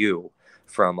of view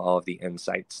from all of the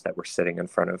insights that were sitting in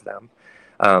front of them.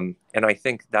 And I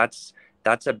think that's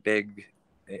a big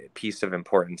piece of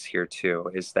importance here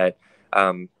too, is that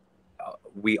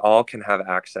we all can have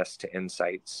access to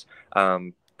insights,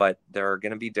 but there are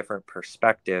going to be different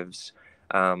perspectives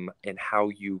in how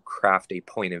you craft a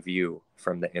point of view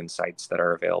from the insights that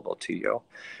are available to you.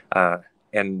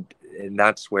 And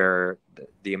that's where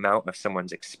the amount of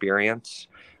someone's experience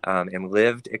and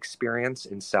lived experience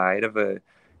inside of a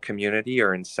community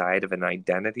or inside of an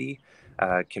identity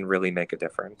can really make a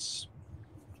difference.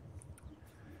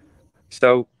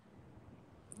 So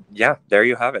yeah, there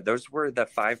you have it. Those were the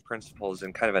 5 principles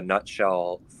in kind of a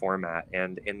nutshell format.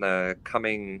 And in the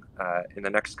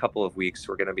next couple of weeks,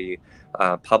 we're going to be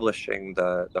publishing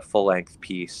the full-length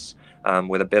piece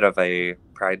with a bit of a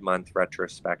Pride Month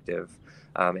retrospective,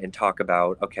 and talk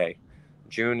about, okay,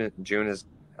 June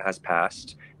has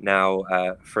passed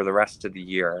now, for the rest of the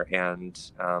year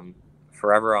and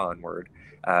forever onward.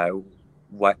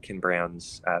 What can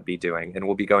brands be doing? And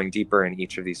we'll be going deeper in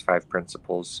each of these 5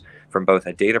 principles from both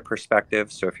a data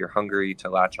perspective. So if you're hungry to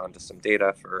latch onto some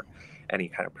data for any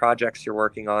kind of projects you're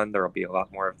working on, there will be a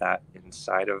lot more of that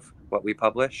inside of what we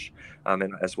publish,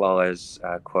 and as well as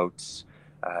quotes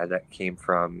that came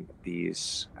from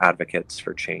these advocates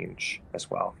for change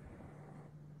as well.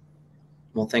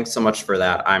 Well, thanks so much for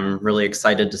that. I'm really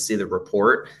excited to see the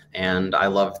report, and I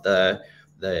love the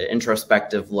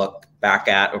introspective look back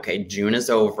at, okay, June is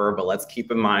over, but let's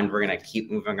keep in mind we're going to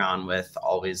keep moving on with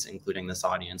always including this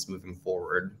audience moving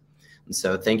forward. And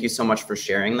so thank you so much for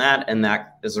sharing that. And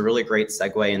that is a really great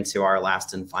segue into our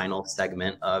last and final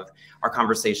segment of our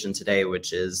conversation today,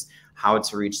 which is how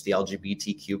to reach the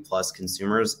LGBTQ plus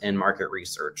consumers in market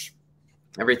research.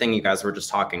 Everything you guys were just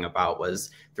talking about was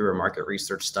through a market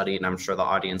research study, and I'm sure the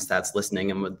audience that's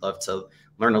listening and would love to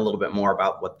learn a little bit more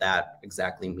about what that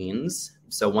exactly means.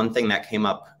 So one thing that came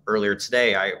up earlier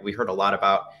today, we heard a lot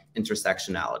about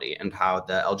intersectionality and how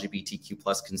the LGBTQ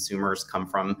plus consumers come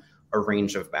from a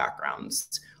range of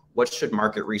backgrounds. What should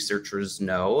market researchers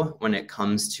know when it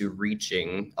comes to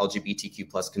reaching LGBTQ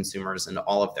plus consumers and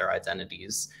all of their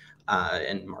identities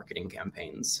in marketing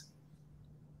campaigns?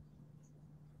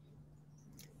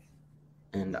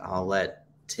 And I'll let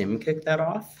Tim kick that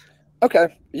off.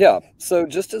 Okay, yeah. So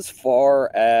just as far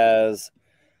as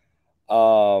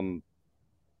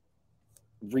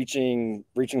reaching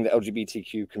the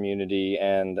LGBTQ community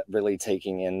and really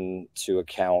taking into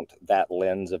account that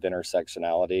lens of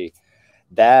intersectionality,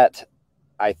 that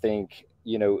I think,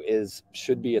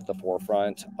 should be at the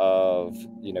forefront of,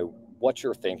 what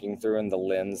you're thinking through and the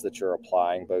lens that you're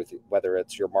applying, both whether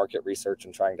it's your market research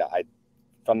and trying to,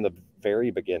 from the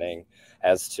very beginning,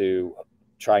 as to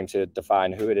trying to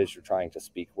define who it is you're trying to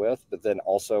speak with, but then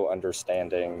also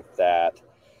understanding that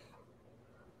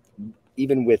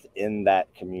even within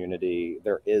that community,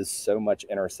 there is so much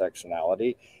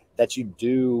intersectionality that you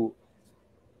do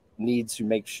need to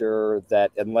make sure that,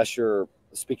 unless you're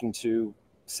speaking to,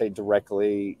 say,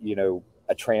 directly,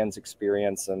 a trans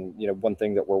experience, and, one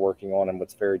thing that we're working on and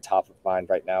what's very top of mind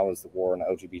right now is the war on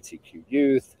LGBTQ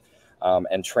youth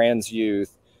and trans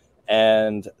youth.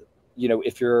 And,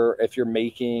 if you're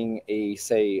making a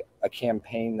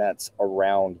campaign that's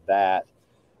around that,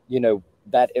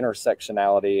 that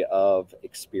intersectionality of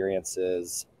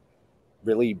experiences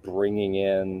really bringing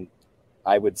in,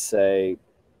 I would say,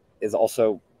 is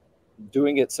also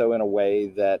doing it so in a way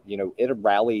that, it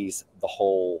rallies the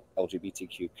whole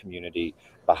LGBTQ community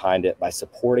behind it by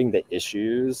supporting the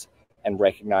issues and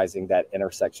recognizing that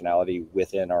intersectionality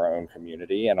within our own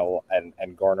community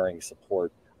and garnering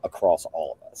support across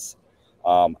all of us.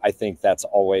 I think that's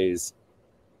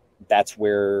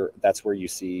where you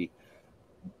see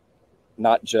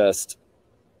not just,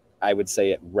 I would say,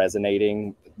 it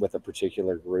resonating with a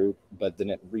particular group, but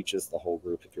then it reaches the whole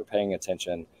group. If you're paying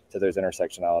attention to those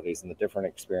intersectionalities and the different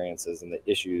experiences and the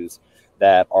issues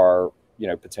that are,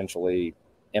 potentially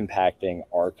impacting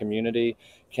our community,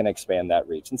 can expand that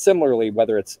reach. And similarly,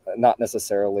 whether it's not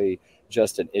necessarily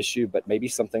just an issue, but maybe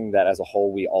something that as a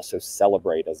whole we also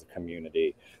celebrate as a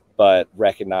community, but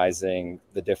recognizing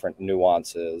the different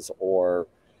nuances, or,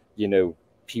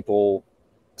 people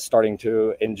starting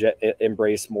to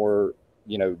embrace more,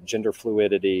 gender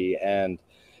fluidity, and,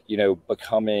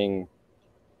 becoming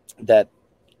that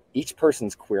each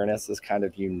person's queerness is kind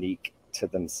of unique to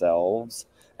themselves.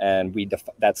 And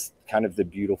that's kind of the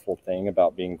beautiful thing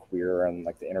about being queer, and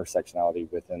like the intersectionality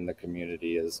within the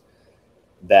community, is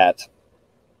that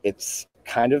it's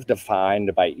kind of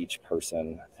defined by each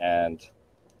person, and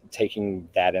taking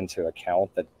that into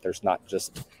account, that there's not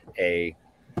just a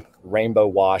rainbow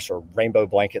wash or rainbow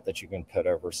blanket that you can put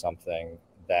over something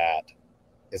that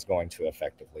is going to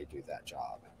effectively do that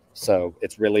job. So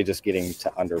it's really just getting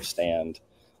to understand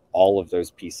all of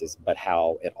those pieces, but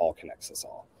how it all connects us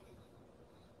all.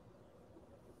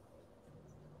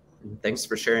 Thanks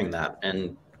for sharing that.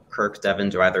 And Kirk, Devin,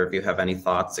 do either of you have any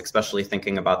thoughts, especially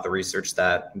thinking about the research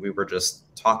that we were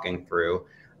just talking through?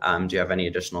 Do you have any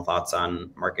additional thoughts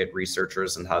on market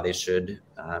researchers and how they should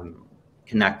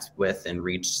connect with and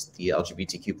reach the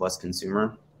LGBTQ plus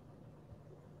consumer?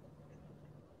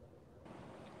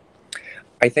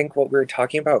 I think what we were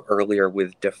talking about earlier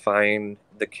with define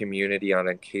the community on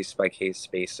a case-by-case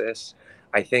basis,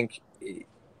 I think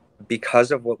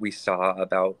because of what we saw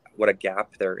about what a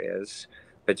gap there is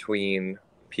between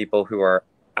people who are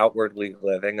outwardly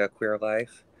living a queer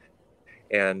life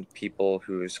and people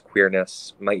whose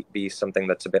queerness might be something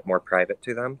that's a bit more private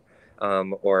to them,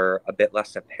 or a bit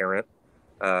less apparent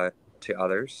to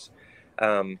others.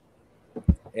 And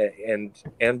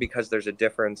because there's a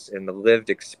difference in the lived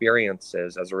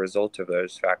experiences as a result of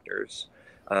those factors.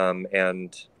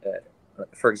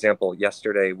 For example,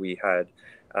 yesterday we had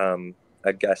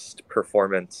a guest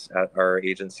performance at our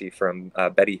agency from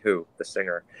Betty Who, the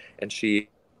singer, and she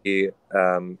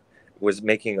was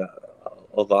making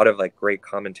a lot of like great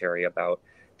commentary about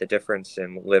the difference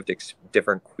in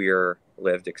different queer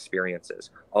lived experiences.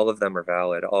 All of them are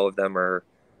valid. All of them are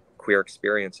queer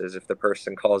experiences if the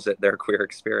person calls it their queer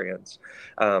experience.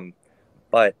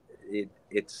 But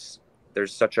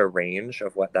there's such a range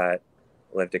of what that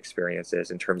lived experience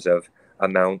is in terms of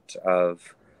amount of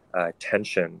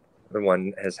tension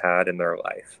one has had in their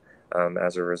life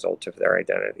as a result of their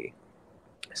identity.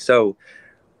 So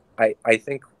I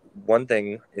think one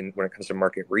thing when it comes to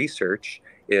market research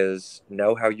is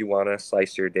know how you want to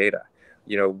slice your data.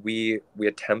 We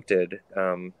attempted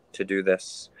to do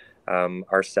this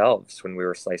ourselves when we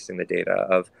were slicing the data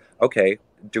of, okay,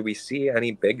 do we see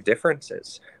any big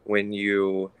differences when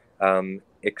you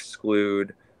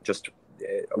exclude just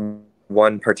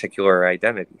one particular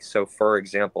identity? So for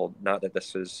example, not that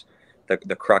this is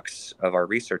the crux of our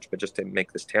research, but just to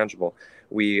make this tangible,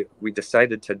 we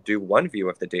decided to do one view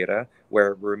of the data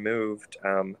where it removed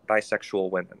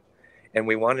bisexual women. And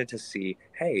we wanted to see,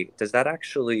 hey, does that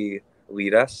actually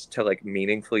lead us to like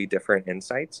meaningfully different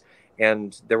insights?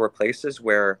 And there were places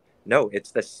where, no,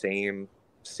 it's the same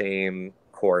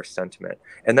core sentiment.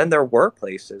 And then there were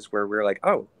places where we were like,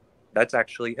 oh, that's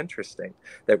actually interesting,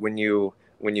 that when you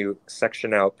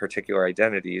section out particular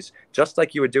identities, just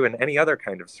like you would do in any other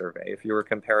kind of survey, if you were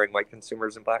comparing white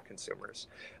consumers and Black consumers,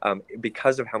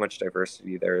 because of how much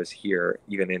diversity there is here,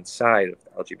 even inside of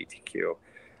the LGBTQ,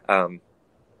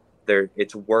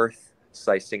 it's worth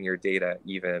slicing your data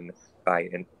even by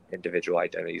individual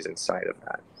identities inside of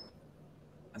that.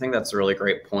 I think that's a really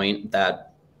great point, that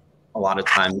a lot of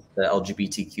times the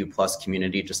LGBTQ plus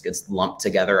community just gets lumped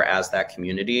together as that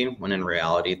community, when in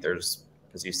reality there's,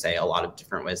 as you say, a lot of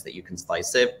different ways that you can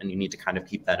slice it. And you need to kind of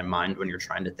keep that in mind when you're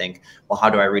trying to think, well, how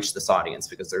do I reach this audience?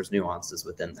 Because there's nuances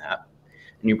within that.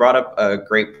 And you brought up a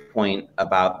great point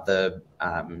about the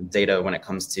data when it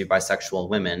comes to bisexual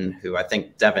women, who I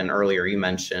think, Devin, earlier you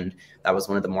mentioned that was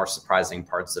one of the more surprising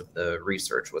parts of the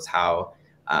research, was how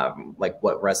like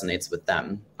what resonates with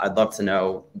them. I'd love to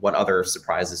know what other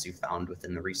surprises you found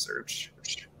within the research,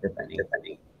 if any.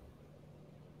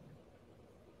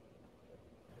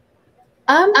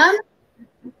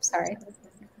 Sorry.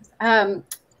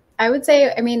 I would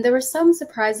say, I mean, there were some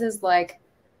surprises, like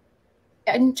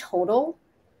in total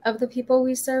of the people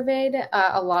we surveyed,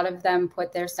 a lot of them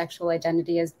put their sexual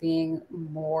identity as being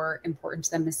more important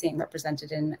to them as being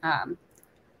represented in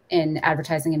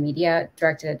advertising and media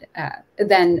directed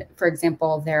than, for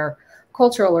example, their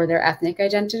cultural or their ethnic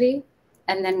identity.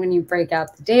 And then when you break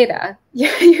out the data,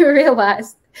 you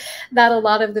realize that a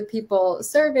lot of the people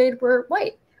surveyed were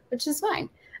white, which is fine.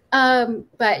 But,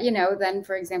 then,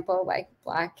 for example, like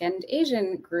Black and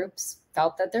Asian groups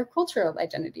felt that their cultural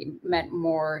identity meant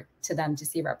more to them to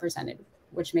see represented,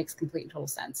 which makes complete and total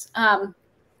sense.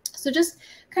 So just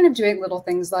kind of doing little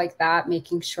things like that,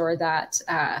 making sure that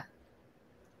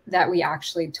that we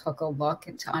actually took a look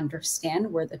to understand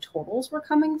where the totals were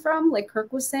coming from, like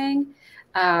Kirk was saying,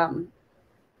 to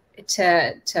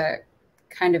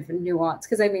kind of nuance.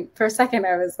 Because I mean, for a second,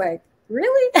 I was like,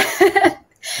 really?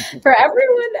 For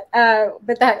everyone?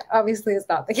 But that obviously is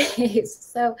not the case.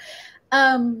 So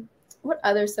what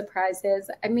other surprises?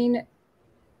 I mean,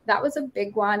 that was a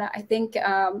big one. I think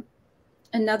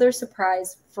another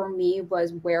surprise for me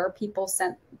was where people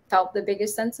felt the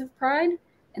biggest sense of pride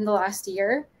in the last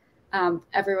year.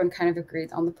 Everyone kind of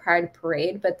agreed on the Pride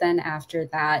Parade, but then after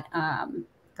that,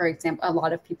 for example, a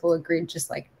lot of people agreed just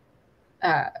like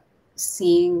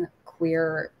seeing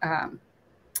queer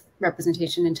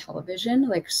representation in television,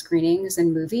 like screenings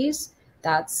and movies.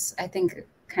 That's, I think,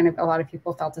 kind of a lot of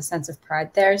people felt a sense of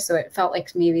pride there. So it felt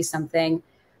like maybe something,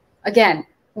 again,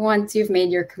 once you've made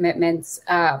your commitments,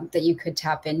 that you could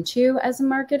tap into as a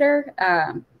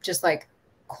marketer, just like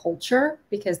culture,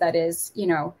 because that is,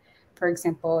 for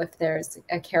example, if there's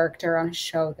a character on a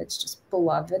show that's just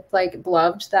beloved,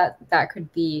 that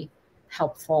could be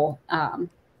helpful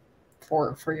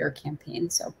for your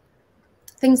campaign. So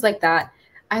things like that.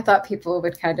 I thought people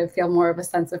would kind of feel more of a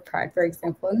sense of pride, for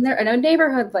example, in a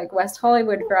neighborhood like West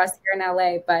Hollywood for us here in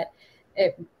LA, but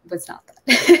it was not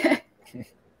that.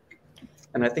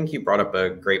 And I think you brought up a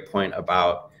great point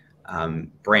about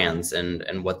brands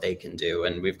and what they can do.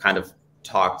 And we've kind of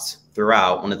talked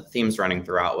throughout, one of the themes running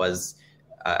throughout was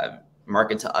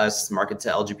market to us, market to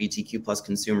LGBTQ plus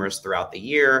consumers throughout the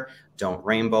year, don't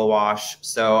rainbow wash.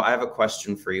 So I have a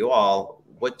question for you all.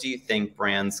 What do you think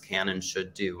brands can and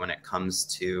should do when it comes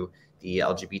to the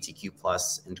LGBTQ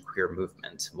plus and queer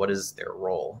movement? What is their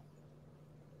role?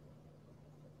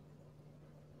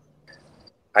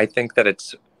 I think that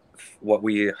it's what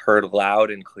we heard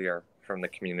loud and clear from the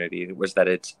community was that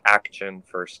it's action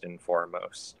first and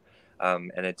foremost.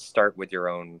 And it's start with your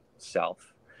own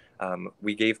self.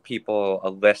 We gave people a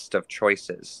list of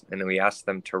choices and we asked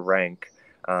them to rank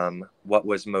what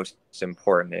was most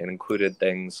important. It included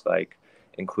things like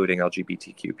including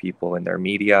LGBTQ people in their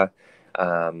media.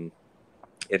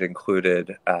 It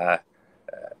included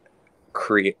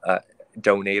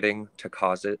donating to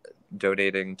causes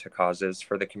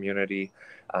for the community,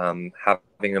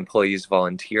 having employees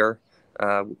volunteer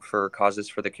for causes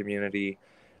for the community,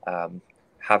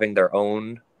 having their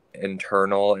own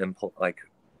internal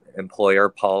employer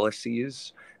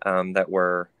policies that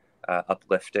were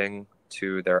uplifting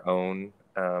to their own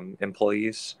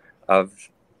employees of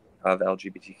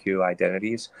LGBTQ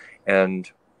identities. And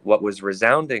what was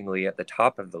resoundingly at the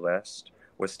top of the list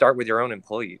was start with your own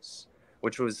employees,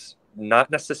 which was not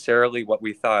necessarily what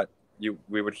we thought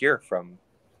we would hear from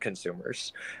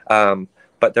consumers.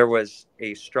 But there was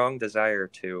a strong desire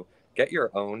to get your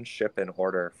own ship in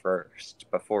order first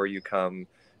before you come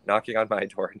knocking on my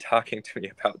door and talking to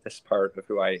me about this part of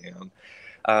who I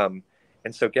am.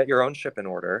 And so get your own ship in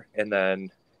order. And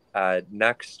then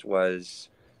next was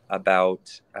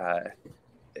about,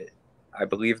 I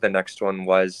believe the next one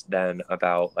was then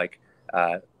about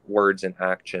words and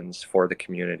actions for the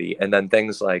community. And then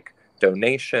things like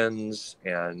donations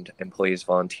and employees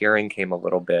volunteering came a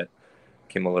little bit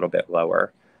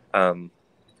lower.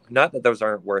 Not that those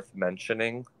aren't worth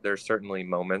mentioning. There's certainly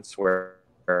moments where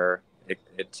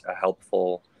it's a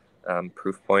helpful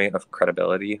proof point of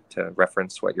credibility to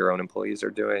reference what your own employees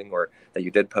are doing, or that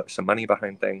you did put some money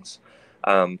behind things.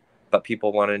 But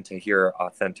people wanted to hear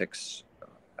authentics,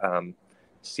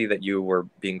 see that you were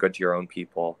being good to your own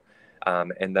people,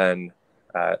 and then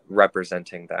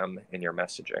representing them in your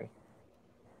messaging.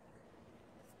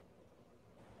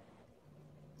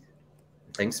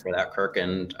 Thanks for that, Kirk.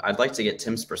 And I'd like to get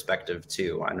Tim's perspective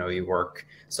too. I know you work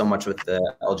so much with the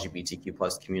LGBTQ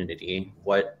plus community.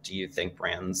 What do you think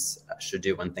brands should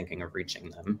do when thinking of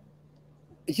reaching them?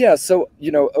 Yeah, so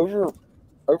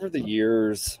over the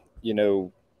years,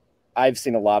 I've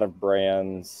seen a lot of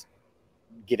brands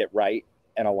get it right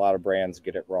and a lot of brands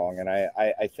get it wrong. And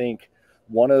I think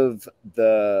one of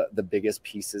the biggest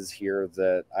pieces here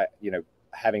that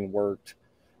having worked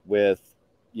with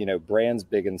brands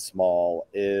big and small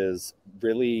is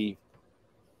really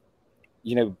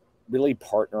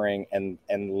partnering and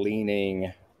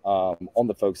leaning on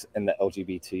the folks in the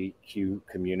LGBTQ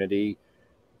community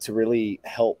to really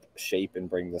help shape and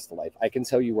bring this to life. I can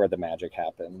tell you where the magic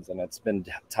happens, and it's been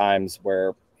times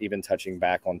where even touching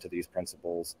back onto these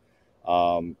principles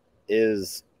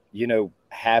is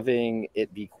having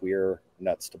it be queer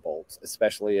nuts to bolts,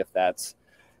 especially if that's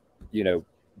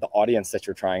the audience that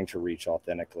you're trying to reach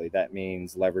authentically. That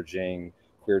means leveraging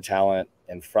queer talent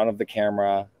in front of the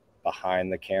camera,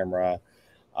 behind the camera,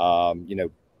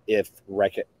 if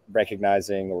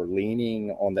recognizing or leaning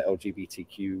on the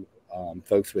LGBTQ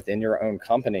folks within your own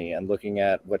company and looking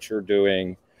at what you're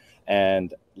doing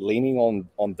and leaning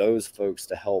on those folks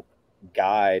to help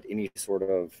guide any sort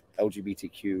of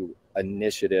LGBTQ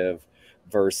initiative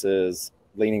versus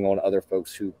leaning on other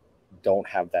folks who don't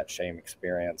have that shame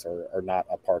experience or are not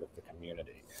a part of the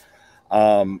community.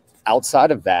 Outside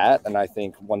of that, and I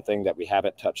think one thing that we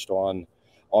haven't touched on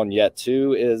yet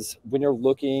too is when you're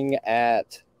looking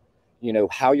at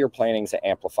how you're planning to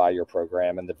amplify your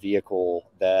program and the vehicles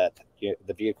that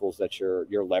you're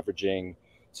leveraging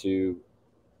to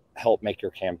help make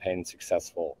your campaign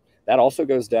successful. That also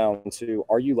goes down to,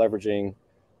 are you leveraging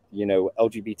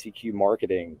LGBTQ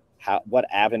marketing? What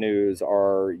avenues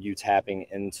are you tapping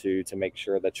into to make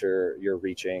sure that you're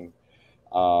reaching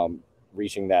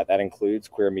that? That includes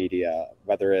queer media,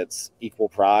 whether it's Equal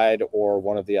Pride or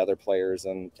one of the other players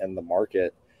in the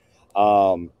market.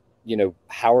 How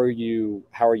are you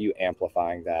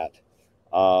amplifying that?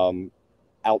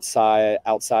 Outside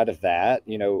of that,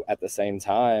 at the same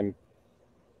time,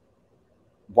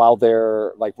 while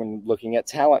they're when looking at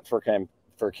talent for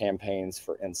campaigns,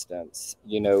 for instance,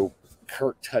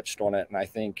 Kirk touched on it, and I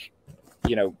think,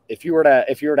 if you were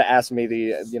to ask me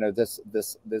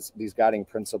these guiding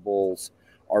principles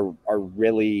are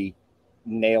really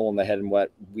nail on the head, and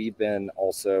what we've been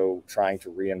also trying to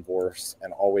reinforce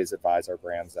and always advise our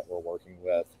brands that we're working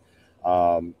with,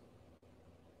 kind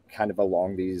of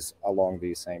along these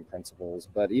same principles.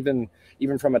 But even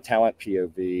from a talent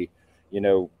POV,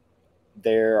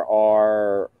 there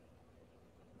are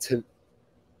to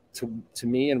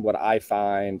me, and what I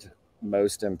find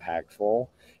most impactful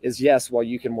is, yes, while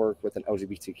you can work with an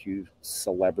LGBTQ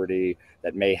celebrity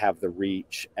that may have the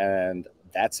reach, and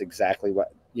that's exactly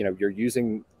what you're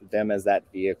using them as that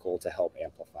vehicle to help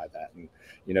amplify that, and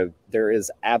there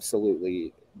is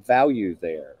absolutely value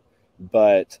there.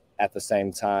 But at the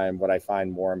same time, what I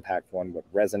find more impactful and what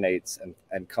resonates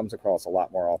and comes across a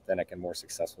lot more authentic and more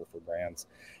successful for brands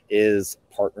is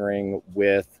partnering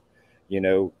with,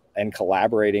 and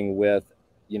collaborating with,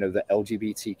 the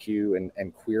LGBTQ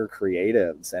and queer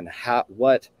creatives, and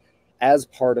as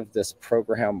part of this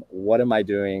program, what am I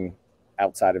doing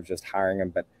outside of just hiring them,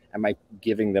 but am I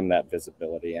giving them that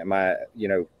visibility? Am I,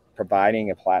 providing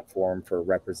a platform for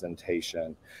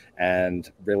representation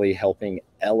and really helping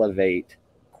elevate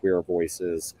queer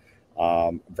voices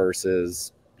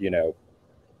versus,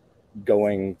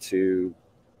 going to,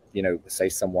 say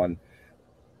someone,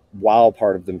 while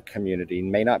part of the community,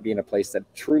 may not be in a place that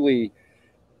truly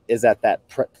is at that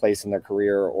place in their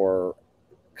career or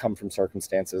come from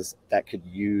circumstances that could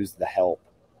use the help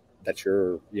that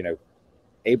you're,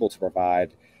 able to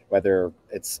provide, whether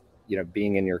it's,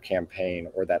 being in your campaign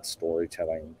or that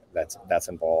storytelling that's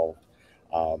involved,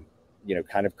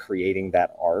 kind of creating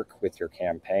that arc with your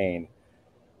campaign.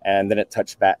 And then it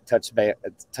touches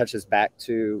back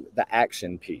to the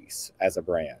action piece as a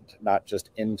brand, not just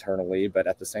internally, but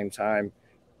at the same time,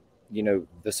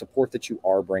 the support that you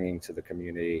are bringing to the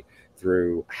community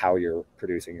through how you're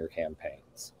producing your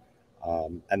campaigns.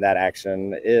 And that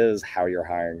action is how you're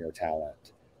hiring your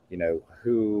talent,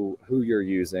 who you're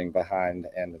using behind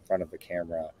and in front of the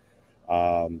camera,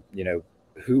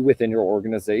 who within your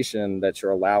organization that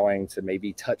you're allowing to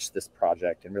maybe touch this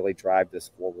project and really drive this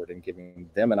forward and giving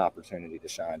them an opportunity to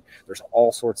shine. There's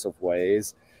all sorts of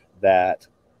ways that,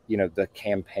 the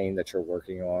campaign that you're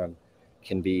working on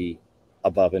can be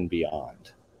above and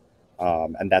beyond.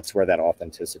 And that's where that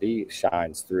authenticity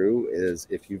shines through, is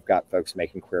if you've got folks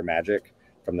making queer magic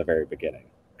from the very beginning,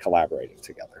 collaborating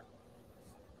together.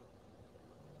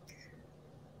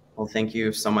 Well, thank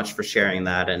you so much for sharing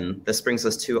that. And this brings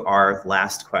us to our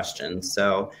last question.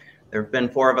 So there have been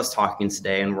 4 of us talking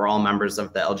today, and we're all members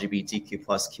of the LGBTQ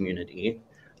plus community.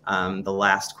 The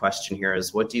last question here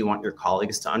is, what do you want your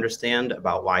colleagues to understand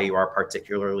about why you are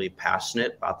particularly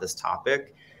passionate about this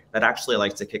topic? I'd actually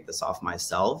like to kick this off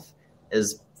myself.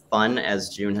 As fun as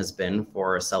June has been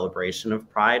for a celebration of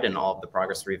Pride and all of the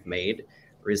progress we've made,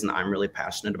 the reason I'm really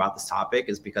passionate about this topic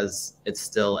is because it's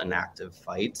still an active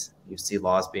fight. You see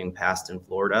laws being passed in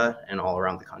Florida and all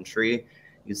around the country.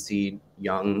 You see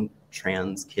young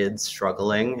trans kids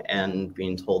struggling and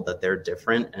being told that they're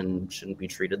different and shouldn't be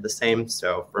treated the same.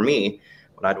 So for me,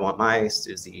 what I'd want my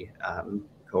Suzy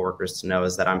coworkers to know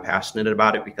is that I'm passionate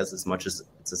about it, because as much as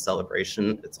it's a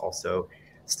celebration, it's also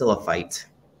still a fight.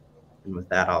 And with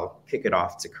that, I'll kick it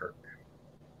off to Kirk.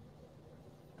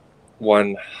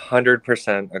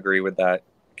 100% agree with that,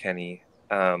 Kenny.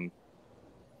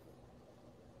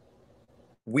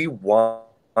 We want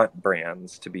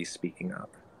brands to be speaking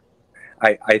up.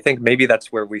 I think maybe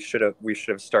that's where we should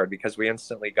have started, because we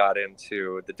instantly got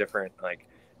into the different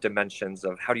dimensions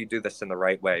of how do you do this in the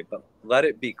right way. But let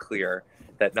it be clear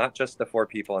that not just the 4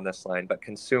 people on this line, but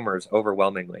consumers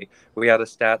overwhelmingly. We had a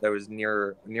stat that was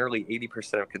nearly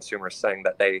 80% of consumers saying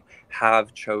that they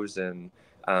have chosen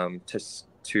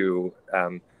to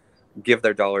give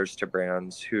their dollars to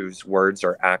brands whose words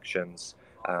or actions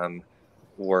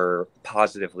were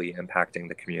positively impacting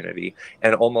the community.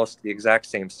 And almost the exact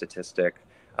same statistic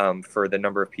for the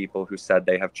number of people who said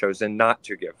they have chosen not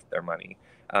to give their money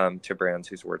to brands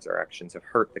whose words or actions have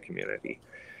hurt the community.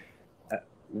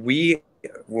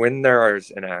 When there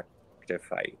is an active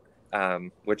fight,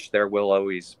 which there will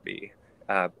always be,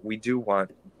 we do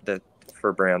want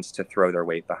for brands to throw their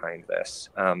weight behind this.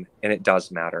 And it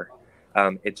does matter.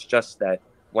 It's just that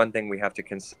one thing we have to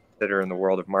consider in the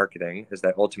world of marketing is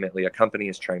that ultimately a company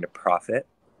is trying to profit.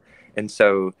 And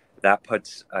so that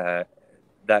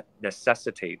that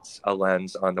necessitates a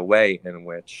lens on the way in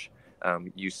which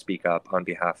you speak up on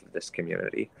behalf of this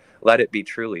community. Let it be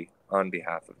truly on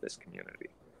behalf of this community.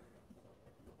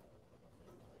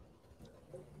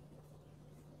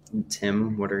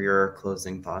 Tim, what are your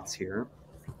closing thoughts here?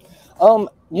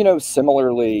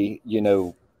 Similarly,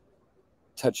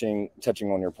 touching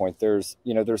on your point, there's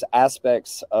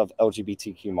aspects of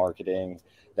LGBTQ marketing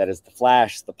that is the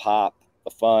flash, the pop,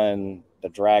 the fun, the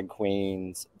drag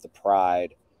queens, the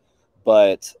pride.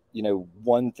 But,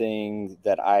 one thing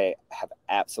that I have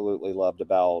absolutely loved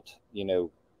about,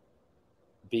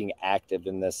 being active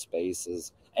in this space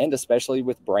is, and especially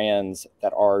with brands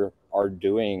that are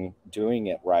doing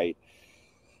it right,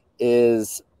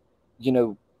 is,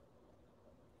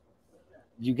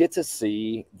 you get to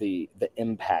see the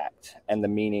impact and the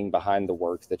meaning behind the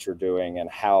work that you're doing, and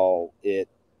how it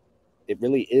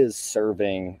really is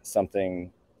serving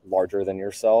something larger than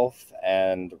yourself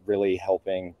and really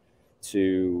helping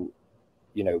to,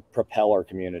 propel our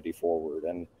community forward.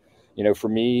 And, for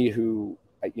me, who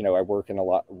I work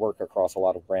across a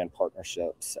lot of brand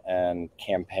partnerships and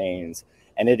campaigns,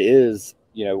 and it is,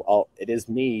 it is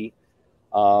me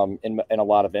in a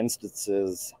lot of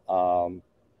instances,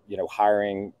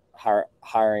 hiring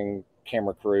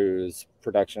camera crews,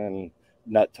 production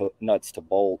nuts to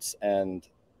bolts, and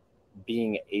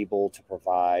being able to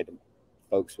provide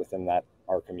folks within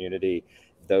our community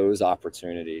those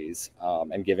opportunities,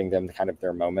 and giving them kind of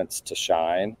their moments to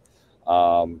shine,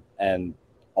 and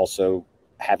also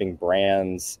having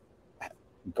brands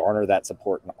garner that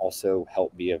support and also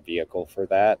help be a vehicle for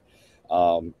that,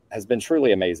 has been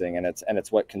truly amazing. And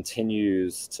it's what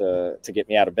continues to get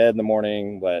me out of bed in the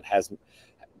morning. What has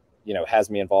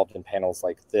me involved in panels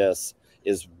like this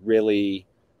is really,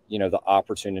 the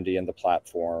opportunity and the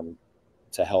platform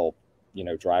to help,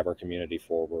 drive our community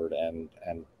forward. And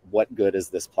what good is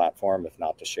this platform if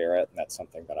not to share it? And that's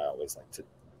something that I always like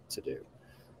to do.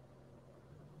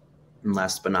 And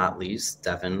last but not least,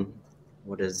 Devin,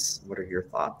 what are your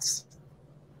thoughts?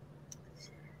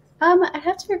 I'd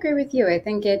have to agree with you. I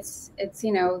think it's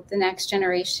the next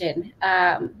generation.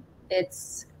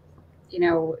 It's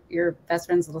your best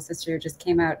friend's little sister who just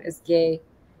came out as gay,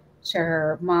 share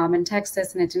her mom in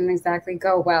Texas, and it didn't exactly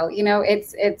go well.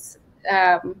 It's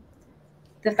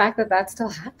the fact that still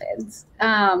happens.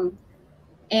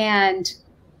 And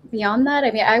beyond that,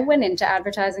 I mean, I went into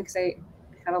advertising because I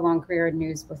had a long career in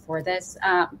news before this,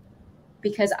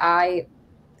 because I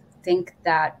think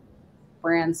that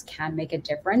brands can make a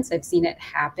difference. I've seen it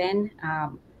happen.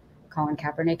 Colin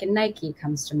Kaepernick and Nike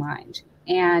comes to mind.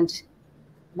 And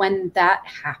when that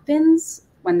happens,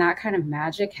 when that kind of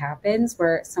magic happens,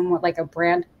 where someone like a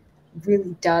brand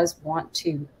really does want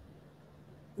to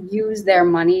use their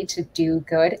money to do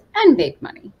good and make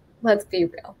money, let's be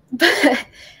real, but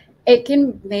it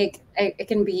can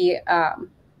be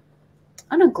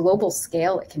on a global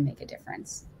scale, it can make a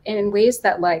difference in ways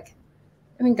that,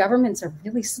 governments are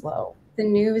really slow. The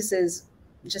news is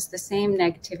just the same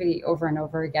negativity over and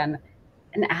over again,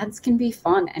 and ads can be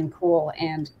fun and cool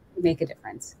and make a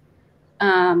difference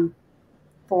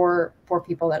for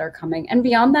people that are coming. And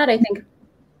beyond that, I think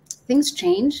things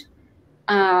change.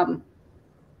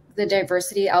 The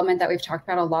diversity element that we've talked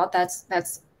about a lot,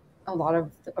 that's a lot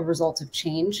of a result of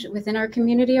change within our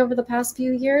community over the past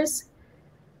few years,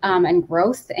 and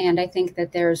growth. And I think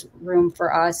that there's room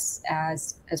for us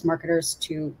as marketers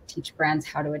to teach brands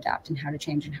how to adapt and how to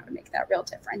change and how to make that real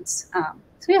difference.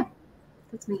 So yeah,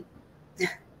 that's me.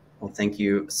 Well, thank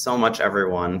you so much,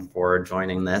 everyone, for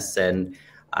joining this. And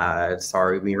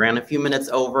sorry, we ran a few minutes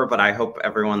over, but I hope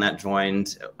everyone that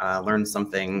joined learned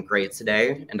something great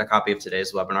today. And a copy of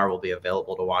today's webinar will be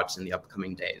available to watch in the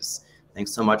upcoming days.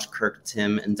 Thanks so much, Kirk,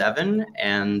 Tim, and Devin.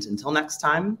 And until next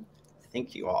time,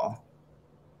 thank you all.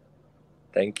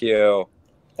 Thank you.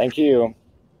 Thank you.